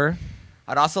taking over,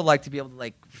 I'd also like to be able to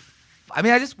like, I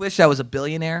mean, I just wish I was a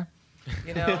billionaire,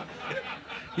 you know.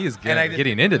 He is And I just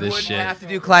getting into this wouldn't shit. have to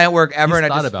do client work ever, He's and I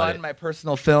thought just about fund it. my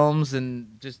personal films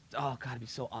and just God, it'd be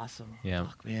so awesome. Yeah.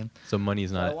 Fuck, man. So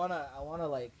money's So not. I wanna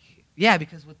like, yeah,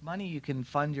 because with money you can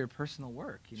fund your personal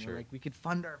work. You know, Sure. like we could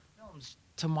fund our films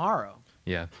tomorrow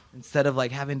Yeah. instead of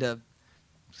like having to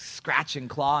scratch and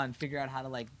claw and figure out how to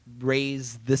like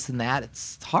raise this and that.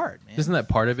 It's hard, man. Isn't that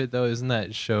part of it though? Isn't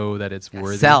that show that it's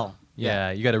worthy? Sell.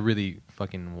 Yeah, you got to really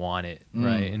fucking want it,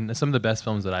 right? And some of the best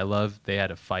films that I love, they had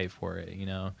to fight for it,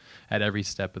 at every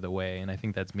step of the way. And I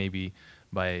think that's maybe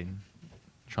by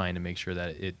trying to make sure that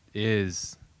it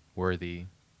is worthy,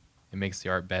 it makes the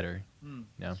art better.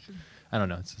 I don't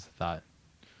know. It's just a thought.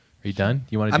 Are you done?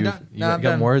 You want to do? Done. You No, got, I'm got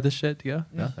done. more of this shit to go?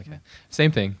 No. Okay.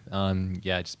 Same thing.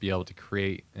 Just be able to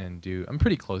create and do. I'm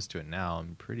pretty close to it now.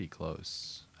 I'm pretty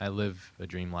close. I live a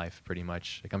dream life pretty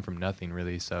much. I come from nothing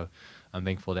really, so I'm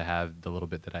thankful to have the little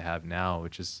bit that I have now,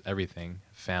 which is everything,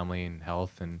 family and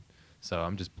health, and so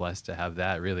I'm just blessed to have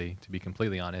that. Really, to be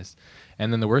completely honest.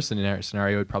 And then the worst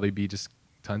scenario would probably be just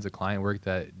tons of client work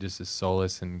that just is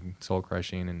soulless and soul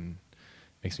crushing and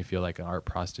makes me feel like an art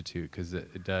prostitute because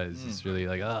it does. It's really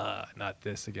like, not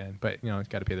this again. But it's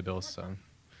got to pay the bills. So,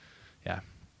 yeah.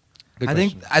 Good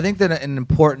question. I think that an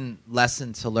important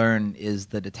lesson to learn is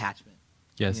the detachment.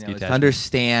 Yes, Is detachment. to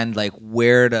understand like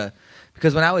where to.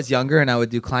 Because when I was younger and I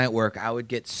would do client work, I would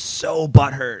get so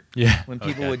butthurt when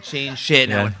people would change shit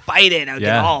and I would fight it and I would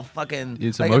get all fucking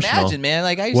it's like emotional. imagine, man,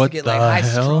 like I used What to get the like high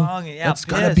hell? strong and That's pissed.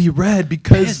 gotta be red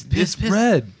because Pissed. it's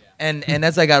red. And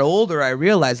as I got older, I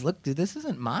realized, look, dude, this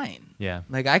isn't mine. Yeah.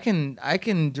 Like I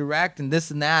can direct and this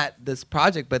and that this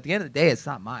project, but at the end of the day, it's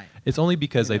not mine. It's only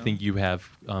because I think you have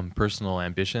personal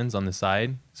ambitions on the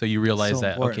side, so you realize So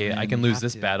that important, man. I can You lose have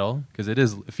this to. battle because it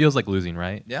feels like losing,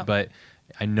 right? Yeah. But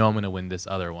I know I'm gonna win this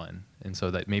other one, and so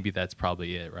that maybe that's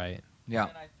probably it, right? Yeah.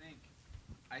 And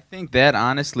I think that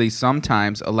honestly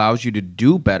sometimes allows you to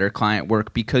do better client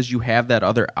work because you have that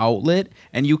other outlet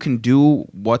and you can do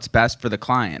what's best for the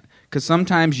client. Because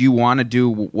sometimes you want to do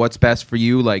what's best for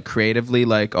you, like creatively,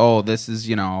 like, oh, this is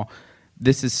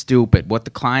stupid. What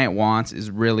the client wants is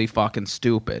really fucking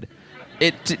stupid.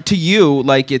 To you,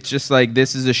 like, it's just like,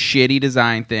 this is a shitty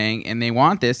design thing and they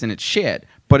want this and it's shit.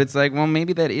 But it's like, well,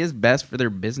 maybe that is best for their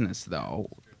business, though.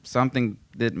 Something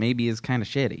that maybe is kind of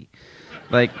shitty.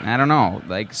 Like, I don't know.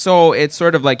 Like, so it's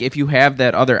sort of like if you have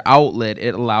that other outlet,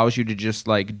 it allows you to just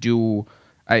like do.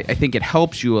 I think it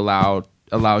helps you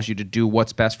allows you to do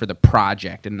what's best for the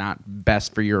project and not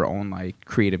best for your own like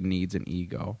creative needs and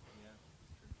ego.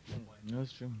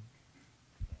 That's true.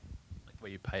 Like the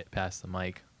way you pass the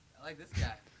mic. I like this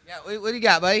guy. Yeah, what do you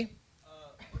got, buddy?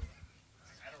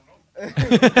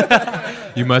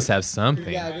 You must have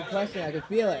something. Yeah, good question. I can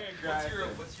feel it.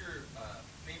 What's your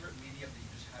favorite medium that you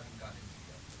just haven't gotten into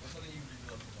yet? What's something you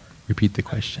really love to learn? Repeat the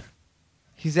question.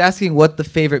 He's asking what the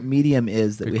favorite medium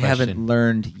is that Good we question. haven't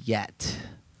learned yet.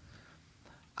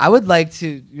 I would like to.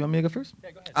 You want me to go first?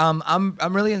 Yeah, go ahead.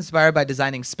 I'm really inspired by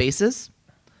designing spaces.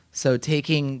 So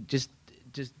taking just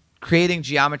creating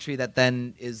geometry that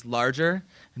then is larger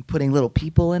and putting little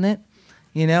people in it,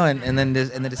 and then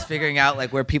just figuring out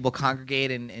like where people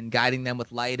congregate and guiding them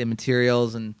with light and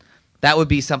materials, and that would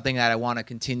be something that I want to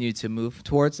continue to move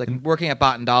towards. Like working at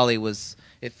Bot and Dolly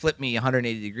it flipped me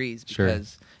 180 degrees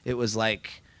because it was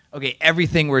like, okay,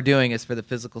 everything we're doing is for the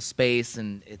physical space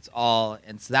and it's all,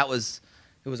 and so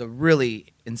it was a really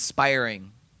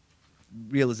inspiring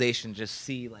realization. Just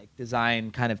see like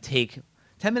design kind of take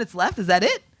 10 minutes left. Is that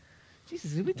it?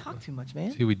 Jesus, did we talk too much,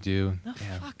 man? See, we do. No,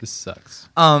 Damn, fuck. this sucks.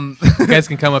 You You guys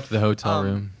can come up to the hotel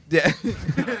room. Yeah.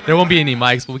 There won't be any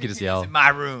mics, but we can just yell. In my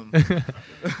room.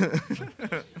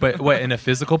 But what, in a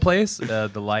physical place, the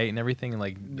light and everything, and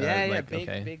like,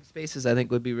 Big spaces I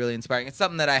think would be really inspiring. It's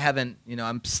something that I haven't,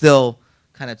 I'm still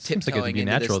kind of Seems like it'd tiptoeing be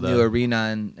into natural, this new though.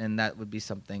 arena, and that would be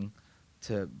something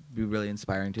to be really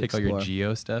inspiring to Take all explore. your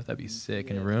geo stuff. That'd be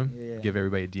sick in a Yeah, room. yeah. Give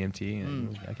everybody a DMT.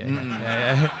 And, okay. Mm.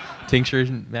 Yeah. Tincture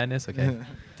madness. Okay.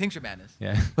 Tincture madness.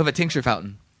 Yeah. We have a tincture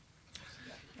fountain.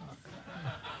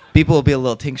 People will be a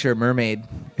little tincture mermaid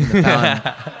in the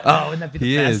fountain. Oh, wouldn't that be the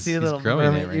He best? is. See a He's little growing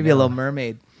mermaid. it right You'd be a now. little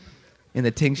mermaid in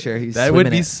the tincture. He's That would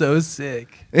swimming be it. so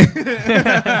sick.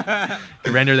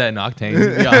 Could render that in octane.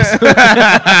 It'd be awesome.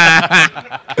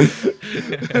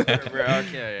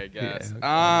 Okay, I guess.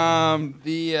 Yeah.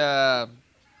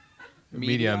 The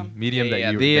medium that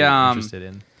Yeah, you're the, interested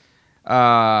in.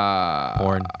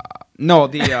 Porn. No,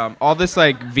 the all this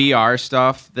like VR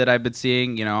stuff that I've been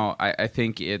seeing, I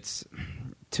think it's,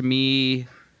 to me,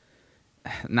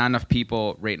 not enough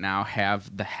people right now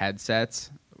have the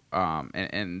headsets,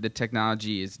 and the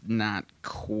technology is not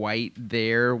quite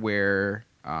there where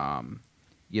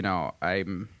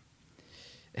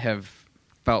have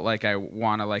felt like I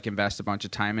want to like invest a bunch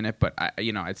of time in it, but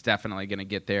it's definitely going to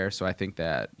get there. So I think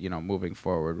that moving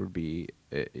forward would be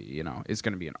it's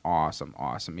going to be an awesome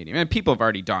medium. And people have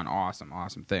already done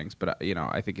awesome things, but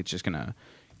I think it's just going to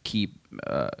keep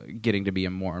getting to be a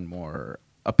more and more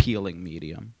appealing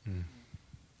medium.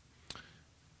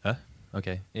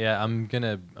 Okay. Yeah, I'm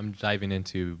diving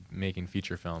into making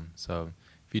feature film. So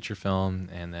feature film,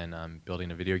 and then I'm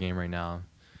building a video game right now,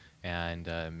 and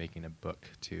making a book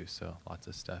too. So lots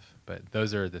of stuff. But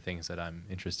those are the things that I'm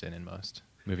interested in most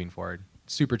moving forward.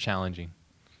 Super challenging.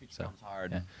 So film's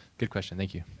hard. Yeah. Good question.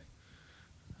 Thank you.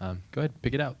 Go ahead,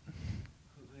 pick it out.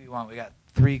 Who do you want? We got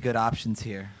 3 good options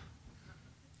here.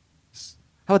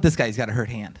 How about this guy? He's got a hurt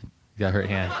hand. You got hurt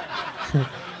hand. So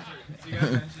you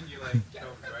guys mentioned you like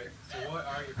films, right? So what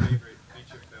are your favorite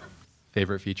feature films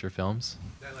Favorite feature films?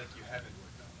 that like you haven't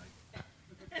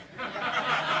worked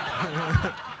on?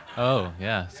 Like Oh,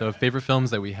 yeah. So favorite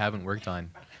films that we haven't worked on.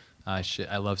 Shit,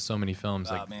 I love so many films,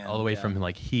 Oh, like man, all the way yeah. from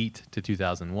like Heat to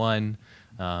 2001.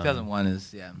 2001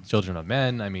 is, yeah. Children of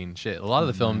Men. I mean, shit. A lot of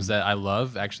the films that I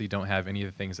love actually don't have any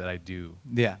of the things that I do.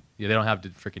 Yeah. Yeah, they don't have the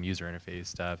freaking user interface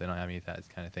stuff. They don't have any of that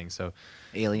kind of thing. So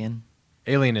Alien.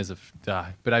 Alien is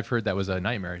but I've heard that was a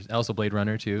nightmare. Also Blade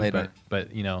Runner too. Blade Runner.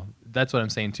 But you know, that's what I'm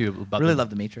saying too about Really love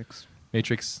The Matrix.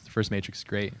 Matrix. The first Matrix is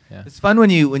great. Yeah. It's fun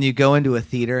when you go into a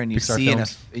theater and you Pixar see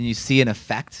films. and you see an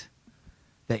effect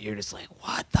that you're just like,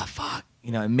 what the fuck?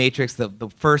 You know, in Matrix, the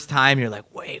first time you're like,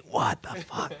 wait, what the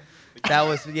fuck? That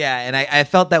was and I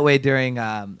felt that way during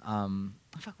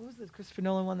fuck, what was the Christopher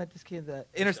Nolan one that just came? The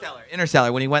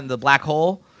Interstellar. When he went in the black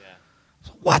hole.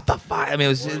 Yeah. What the fuck? I mean, it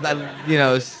was just, you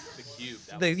know, it was,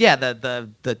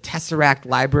 the Tesseract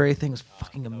library thing was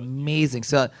fucking amazing.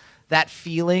 So that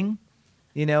feeling,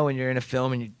 you know, when you're in a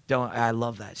film and you don't, I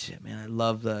love that shit, man. I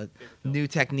love the new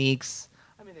techniques.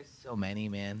 I mean, there's so many,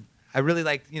 man. I really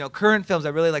like, you know, current films. I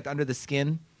really liked Under the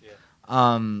Skin. Yeah.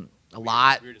 A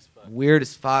lot. Weird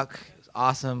as fuck. It was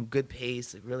awesome. Good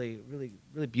pace. Like really, really,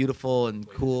 really beautiful and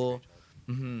cool.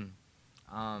 Mm-hmm.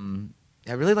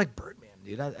 I really like Birdman,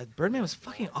 dude. Birdman was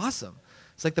fucking awesome.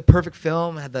 It's like the perfect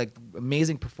film. It had like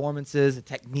amazing performances, the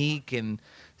technique, and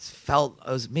it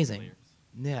was amazing.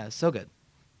 Yeah, so good.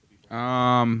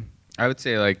 I would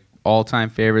say like all-time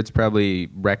favorites probably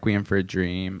Requiem for a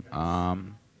Dream.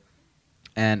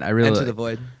 And I really Enter the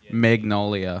Void.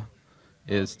 Magnolia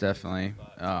is definitely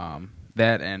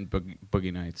that, and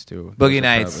Boogie Nights too. Boogie Those are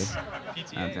Nights.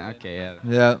 probably- okay, yeah.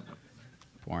 Yeah.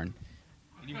 Porn.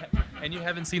 And you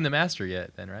haven't seen The Master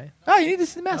yet, then, right? Oh, you need to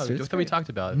see the Oh, Master. I It's thought we great. talked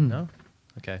about it. Mm. No.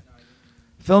 Okay.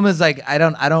 Film is like I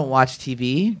don't watch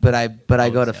TV, but I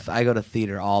go to yeah. I go to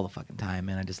theater all the fucking time,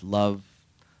 man. I just love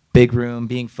big room,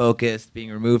 being focused, being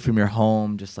removed from your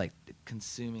home, just like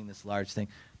consuming this large thing.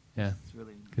 Yeah. It's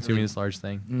really, Consuming really- this large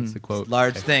thing. That's the quote.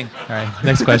 Large Okay. thing. All right.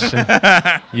 Next question.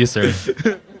 You, sir.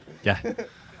 Yeah. what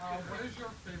is your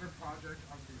favorite project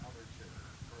of the other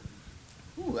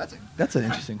two? Ooh, that's an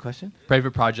interesting question.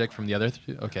 Private project from the other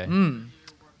three? Okay.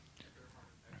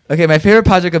 Okay, my favorite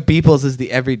project of Beeples is the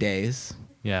Everydays.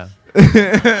 Yeah.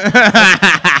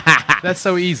 That's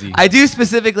so easy. I do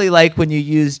specifically like when you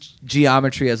use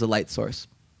geometry as a light source.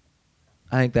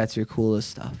 I think that's your coolest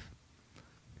stuff.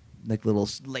 Like little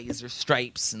laser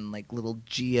stripes and like little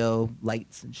geo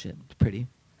lights and shit. It's pretty.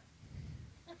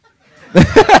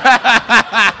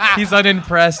 He's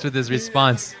unimpressed with his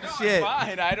response. Shit.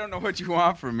 Fine, I don't know what you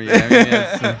want from me. I mean,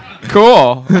 it's,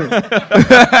 cool.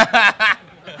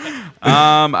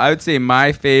 I would say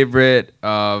my favorite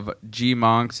of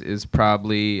G-Monks is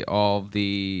probably all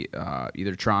the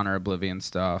either Tron or Oblivion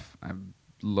stuff. I've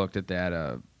looked at that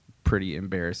a pretty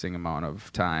embarrassing amount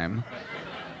of time.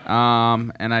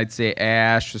 And I'd say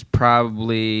Ash was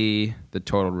probably the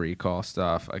Total Recall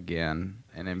stuff again.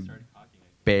 An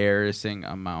embarrassing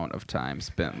amount of time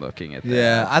spent looking at that.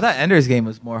 Yeah, I thought Ender's Game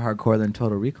was more hardcore than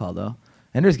Total Recall, though.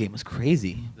 Ender's Game was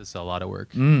crazy. This is a lot of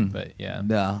work. Mm. But yeah.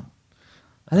 Yeah.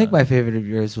 I think my favorite of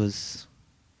yours was,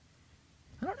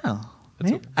 I don't know.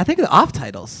 That's Maybe, I think the off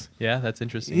titles. Yeah, that's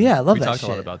interesting. Yeah, I love we that talked a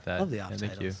lot shit. about that. Love the Yeah, off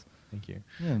thank you. titles. Thank you.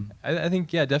 Yeah. I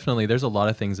think, yeah, definitely. There's a lot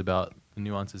of things about the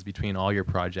nuances between all your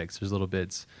projects. There's little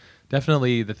bits.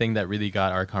 Definitely the thing that really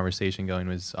got our conversation going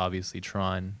was obviously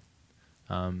Tron.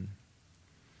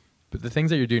 But the things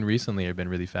that you're doing recently have been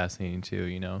really fascinating too,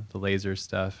 you know, the laser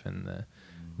stuff and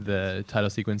the title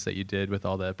sequence that you did with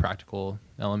all the practical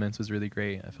elements was really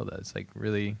great. I feel that it's like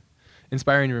really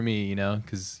inspiring for me, you know,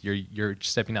 because you're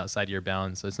stepping outside your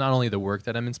bounds. So it's not only the work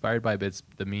that I'm inspired by, but it's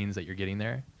the means that you're getting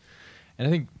there. And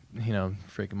I think, you know,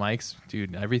 frick Mike's,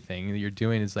 dude, everything that you're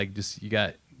doing is like just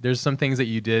there's some things that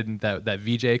you did in that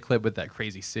VJ clip with that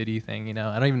crazy city thing, you know.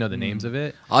 I don't even know the names of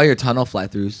it. All your tunnel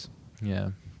fly-throughs. Yeah.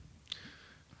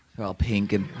 They're all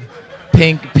pink and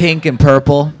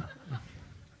purple.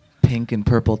 Pink and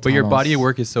purple tunnels. But your body of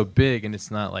work is so big, and it's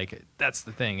not like that's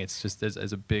the thing. It's just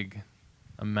there's a big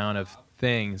amount of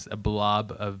things, a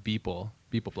blob of beeple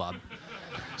blob.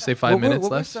 Say 5 minutes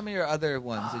what were left. some of your other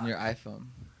ones in your iPhone?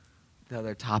 The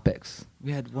other topics.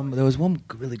 We had one. There was one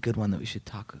really good one that we should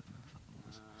talk about.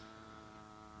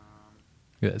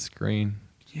 Look at that screen.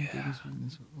 Yeah.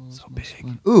 So big.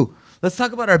 Ooh, let's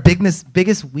talk about our biggest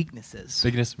weaknesses.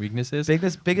 Biggest weaknesses?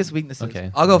 Biggest weaknesses.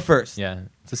 Okay. I'll go first. Yeah,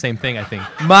 it's the same thing, I think.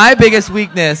 My biggest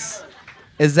weakness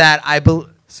is that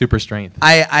Super strength.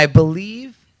 I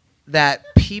believe that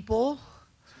people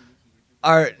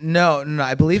are no.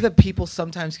 I believe that people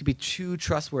sometimes can be too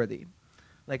trustworthy.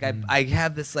 Like I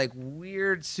have this like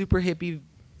weird super hippie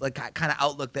like kind of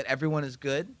outlook that everyone is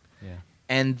good. Yeah.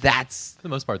 And that's For the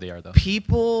most part, they are, though.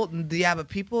 but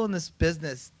people in this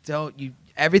business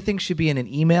everything should be in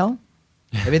an email.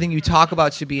 Everything you talk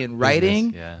about should be in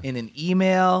writing, in an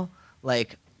email,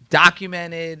 like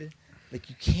documented.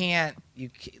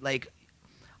 Like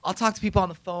I'll talk to people on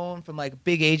the phone from like a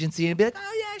big agency and be like,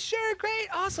 oh yeah, sure, great,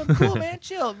 awesome, cool, man,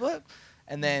 chill. What?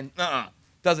 And then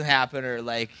doesn't happen, or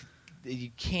like you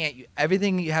can't.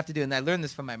 Everything you have to do, and I learned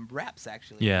this from my reps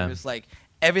actually. Yeah. It's like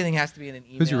everything has to be in an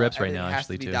email. Who's your reps right everything now, has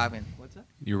actually, to be too? documented. What's that?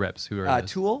 Your reps, who are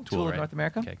those? Tool right? of North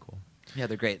America. Okay, cool. Yeah,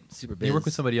 they're great. Super big. You work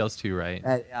with somebody else too, right?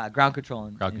 At Ground Control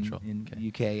in Okay.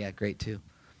 UK. Yeah, great too.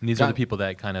 And these are the people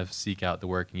that kind of seek out the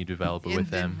work and you develop it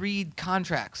with them. And read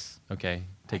contracts. Okay,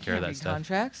 take care of that read stuff.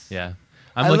 Contracts. Yeah,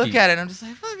 I look at it and I'm just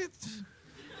like, fuck it.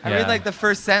 I Yeah. read like the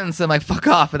first sentence and I'm like, fuck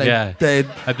off, and Yeah. At the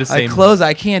I same- close.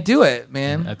 I can't do it,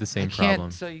 man. At the same I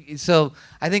can't- problem. So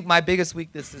I think my biggest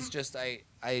weakness is just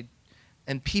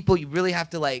and people, you really have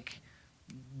to like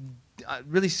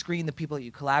really screen the people that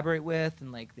you collaborate with,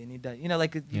 and like they need to,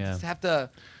 like you Yeah. just have to.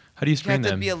 How do you You screen have to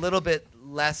them? be a little bit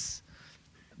less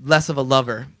of a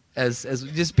lover. As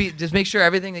just make sure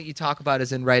everything that you talk about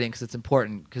is in writing, because it's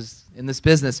important. Because in this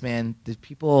business, man,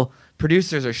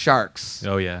 producers are sharks.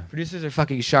 Oh yeah. Producers are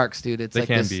fucking sharks, dude. It's They like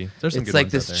can this, be. There's some it's good like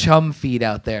ones this out there. chum feed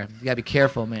out there. You gotta be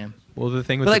careful, man. Well, the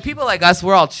thing with But like people like us,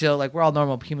 we're all chill. Like we're all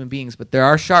normal human beings. But there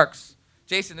are sharks.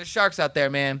 Jason, there's sharks out there,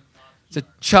 man. It's a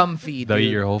chum feed. they'll dude.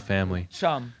 eat your whole family.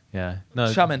 Chum. Yeah. No.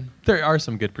 Chummin'. There are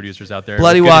some good producers out there.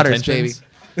 Bloody with good waters, intentions.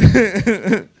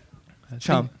 baby.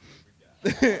 Chum.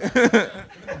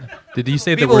 Did you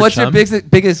say the People, word what's chum? your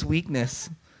biggest weakness?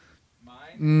 Mine?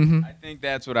 Mm-hmm. I think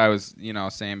that's what I was,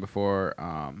 saying before.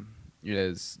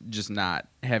 Is just not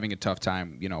having a tough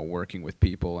time, working with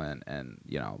people and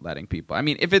letting people. I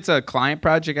mean, if it's a client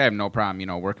project, I have no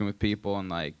problem, working with people and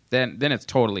like then it's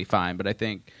totally fine. But I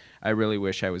think I really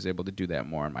wish I was able to do that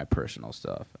more in my personal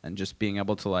stuff and just being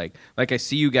able to like I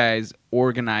see you guys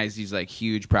organize these like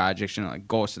huge projects, like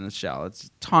Ghost in the Shell. It's a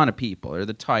ton of people, or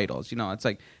the titles, it's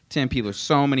like 10 people. There's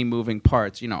so many moving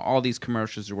parts, all these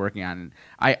commercials you're working on. And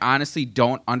I honestly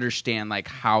don't understand like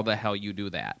how the hell you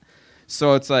do that.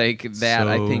 So it's like that.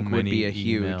 I think would be a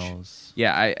huge. emails.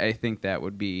 Yeah, I think that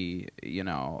would be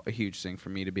a huge thing for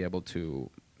me to be able to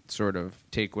sort of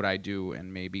take what I do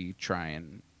and maybe try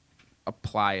and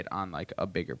apply it on like a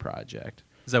bigger project.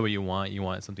 Is that what you want? You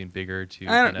want something bigger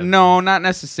to? No, not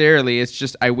necessarily. It's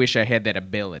just I wish I had that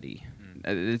ability.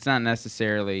 It's not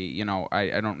necessarily,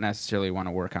 I don't necessarily want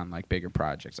to work on like bigger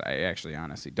projects. I actually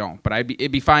honestly don't. But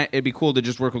it'd be fine. It'd be cool to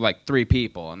just work with like 3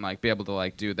 people and like be able to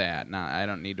like do that. I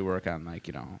don't need to work on like,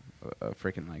 a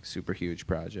freaking like super huge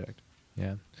project.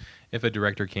 Yeah. If a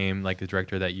director came, like a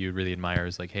director that you really admire,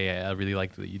 is like, hey, I really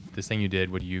like this thing you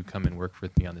did. Would you come and work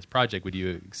with me on this project? Would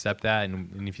you accept that?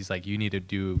 And if he's like, you need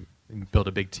to build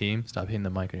a big team, stop hitting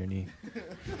the mic on your knee.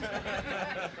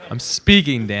 I'm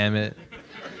speaking, damn it.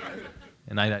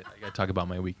 And I got to talk about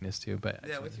my weakness too, but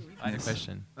Yeah, what's your weakness? I had a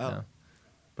question. Oh. No.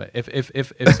 But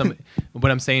if some,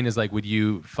 what I'm saying is like, would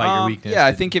you fight your weakness? Yeah,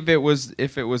 I think if it was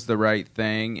the right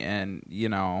thing, and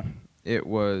it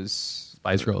was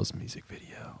Spice Girls music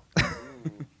video.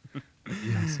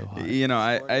 Yeah, so hot.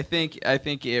 I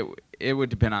think it would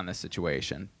depend on the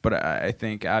situation, but I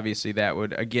think obviously that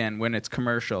would, again, when it's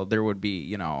commercial, there would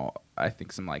be I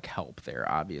think some like help there,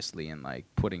 obviously, in like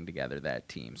putting together that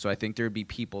team. So I think there would be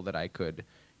people that I could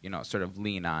sort of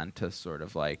lean on to sort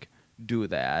of like do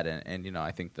that, and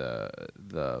I think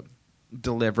the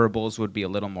deliverables would be a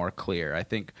little more clear. I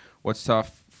think what's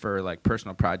tough for like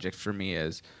personal projects for me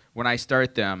is when I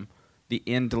start them, the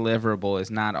end deliverable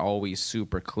is not always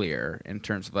super clear in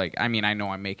terms of like, I mean, I know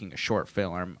I'm making a short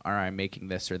film or I'm making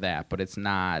this or that, but it's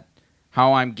not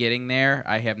how I'm getting there.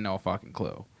 I have no fucking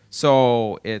clue.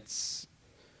 So it's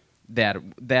that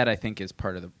I think is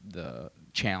part of the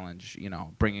challenge,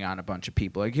 bringing on a bunch of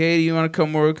people like, hey, do you want to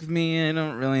come work with me? I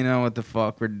don't really know what the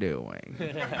fuck we're doing.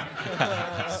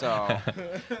 So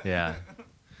Yeah.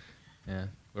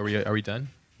 Are we done?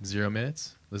 0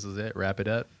 minutes? This is it? Wrap it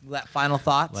up? Final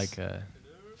thoughts. Like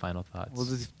final thoughts. We'll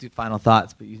just do final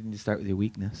thoughts, but you need to start with your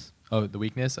weakness. Oh, the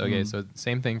weakness? Okay, so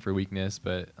same thing for weakness,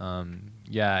 but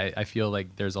yeah, I feel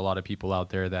like there's a lot of people out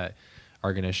there that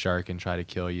are going to shark and try to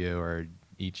kill you or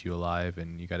eat you alive,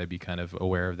 and you got to be kind of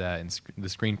aware of that. And the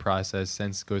screen process,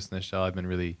 since Ghost in the Shell, I've been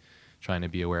really trying to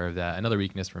be aware of that. Another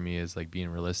weakness for me is like being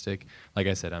realistic. Like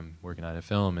I said, I'm working on a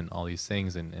film and all these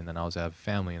things, and then I also have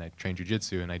family, and I train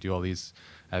jiu-jitsu, and I do all these.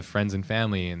 I have friends and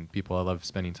family and people I love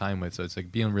spending time with. So it's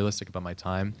like being realistic about my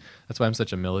time. That's why I'm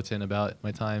such a militant about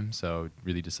my time. So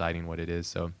really deciding what it is.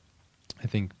 So I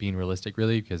think being realistic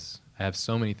really, because I have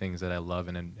so many things that I love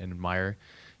and admire.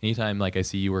 Anytime like I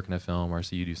see you work in a film or I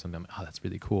see you do something, I'm like, oh, that's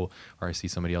really cool. Or I see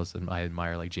somebody else that I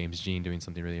admire, like James Jean doing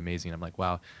something really amazing. I'm like,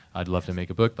 wow, I'd love to make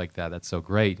a book like that. That's so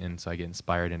great. And so I get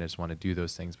inspired and I just want to do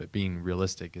those things. But being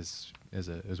realistic is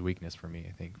a weakness for me,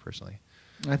 I think, personally.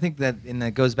 I think that, and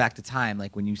that goes back to time.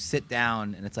 Like when you sit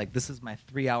down and it's like, this is my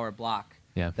 3-hour block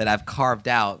that I've carved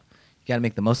out. You got to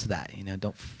make the most of that. You know,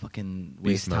 don't fucking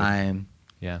waste time.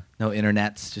 Yeah. No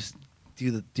internets. Just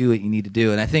do what you need to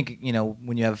do. And I think, you know,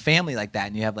 when you have a family like that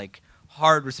and you have like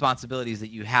hard responsibilities that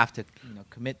you have to, you know,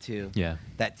 commit to,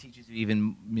 that teaches you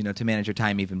even, you know, to manage your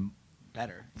time even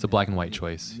better. It's a black and white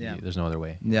choice. Yeah. There's no other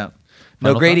way. Yeah.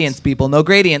 Final No gradients, thoughts? people. No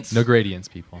gradients. No gradients,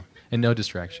 people. And no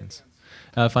distractions.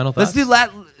 Final thoughts? Let's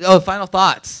do final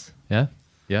thoughts. Yeah?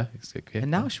 Yeah? It's okay.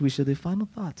 And now we should do final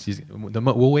thoughts.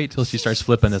 We'll wait till she starts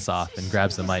flipping us off and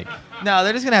grabs the mic. No,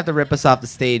 they're just going to have to rip us off the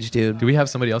stage, dude. Do we have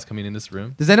somebody else coming in this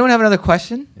room? Does anyone have another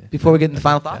question before we get into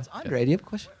final thoughts? Yeah. Andre, do you have a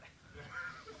question?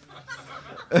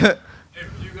 If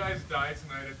you guys die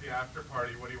tonight at the after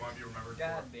party, what do you want to be remembered for?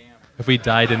 God damn. If we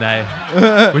die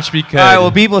tonight, which we could. All right,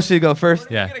 well, people should go first.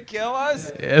 Yeah. They're gonna kill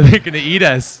us? Yeah, they're going to eat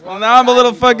us. Well, now I'm a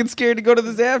little fucking scared to go to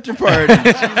this after party.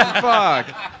 Jesus fuck.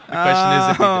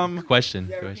 The question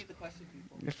is, if we, question.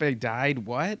 If I died,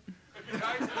 what? If you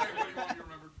died tonight, what do you want to be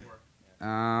remembered for? You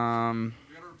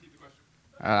gotta repeat the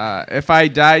question. If I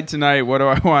died tonight, what do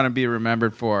I want to be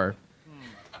remembered for?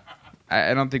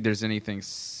 I don't think there's anything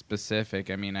specific.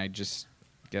 I mean, I just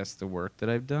guess the work that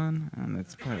I've done, and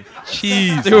that's probably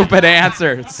stupid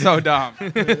answer. It's so dumb.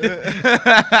 Oh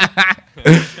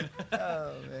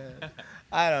man,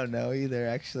 I don't know either.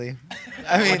 Actually,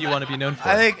 I mean, What do you want to be known for?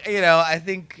 I think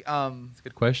It's a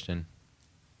good question.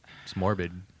 It's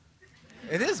morbid.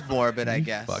 it is morbid. I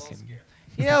guess. Fucking.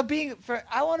 You know,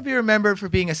 I want to be remembered for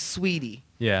being a sweetie.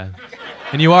 Yeah.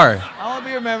 And you are. I want to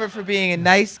be remembered for being a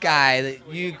nice guy that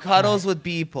you cuddles with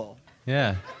people.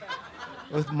 Yeah.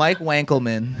 With Mike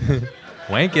Wankelman.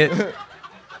 Wank it.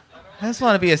 I just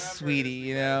want to be a sweetie,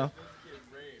 you know.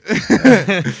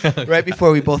 Right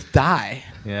before we both die.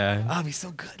 Yeah. Oh, it'd be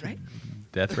so good, right?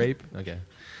 Death rape? Okay.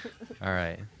 All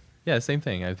right. Yeah, same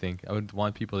thing, I think. I would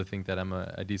want people to think that I'm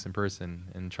a decent person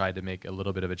and try to make a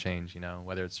little bit of a change, you know,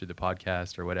 whether it's through the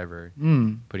podcast or whatever,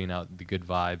 putting out the good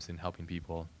vibes and helping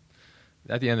people.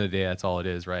 At the end of the day, that's all it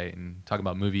is, right? And talking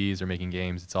about movies or making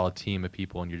games, it's all a team of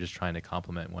people, and you're just trying to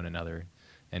complement one another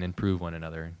and improve one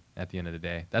another at the end of the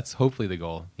day. That's hopefully the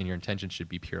goal, and your intention should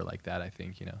be pure like that, I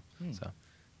think, you know. So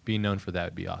being known for that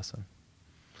would be awesome.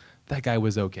 That guy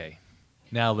was okay.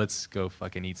 Now let's go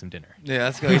fucking eat some dinner. Yeah,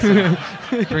 let's go eat some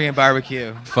Korean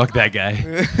barbecue. Fuck that guy.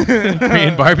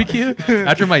 Korean barbecue?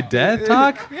 After my death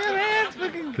talk? Yeah, man. It's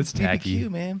fucking That's tacky.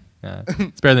 BBQ, man.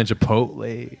 It's better than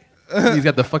Chipotle. He's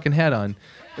got the fucking hat on.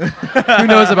 Who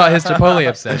knows about his Chipotle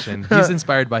obsession? He's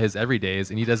inspired by his everydays,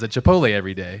 and he does a Chipotle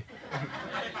every day.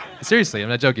 Seriously, I'm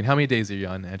not joking. How many days are you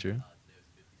on, Andrew?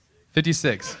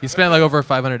 56. He spent like over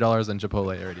 $500 on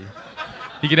Chipotle already.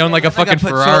 He could own like a fucking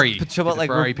Ferrari. Chipotle, like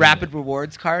Ferrari rapid payment.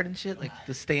 rewards card and shit, like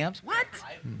the stamps. What?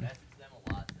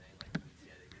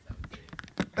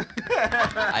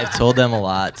 I've told them a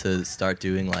lot to start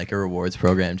doing like a rewards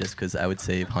program just because I would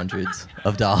save hundreds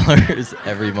of dollars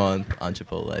every month on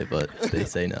Chipotle, but they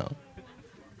say no.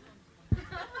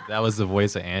 That was the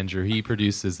voice of Andrew. He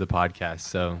produces the podcast,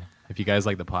 so if you guys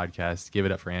like the podcast, give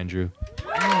it up for Andrew.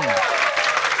 Yeah.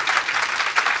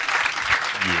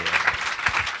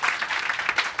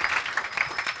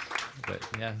 But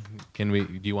yeah, do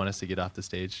you want us to get off the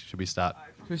stage? Should we stop?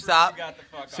 Should we stop?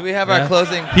 Should we have our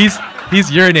closing? He's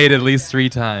urinated at least 3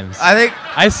 times.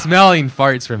 I'm smelling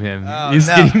farts from him. He's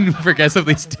getting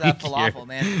progressively stinkier. That falafel,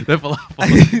 man. The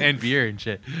falafel and beer and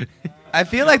shit. I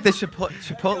feel like the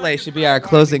Chipotle should be our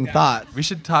closing thought. We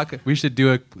should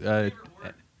do a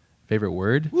favorite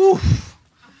word. Oof.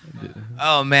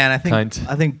 Oh man, I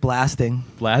Cunt. think blasting.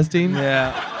 Blasting?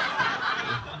 Yeah.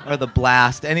 Or the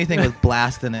blast. Anything with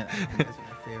blast in it.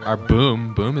 Our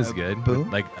boom. Boom is good.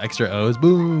 Boom? Like extra O's.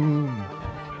 Boom.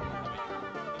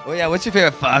 Oh yeah, what's your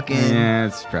favorite fucking? Yeah,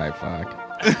 it's probably fuck.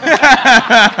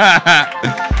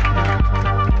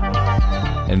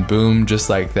 And boom, just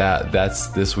like that, that's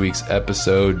this week's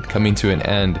episode coming to an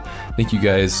end. Thank you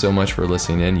guys so much for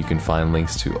listening in. You can find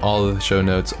links to all of the show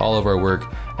notes, all of our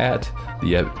work at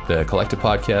the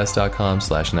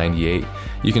collectivepodcast.com/98.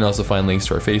 You can also find links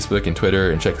to our Facebook and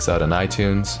Twitter and check us out on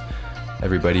iTunes.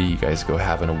 Everybody, you guys go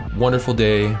have a wonderful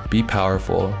day. Be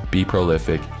powerful. Be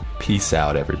prolific. Peace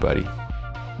out, everybody.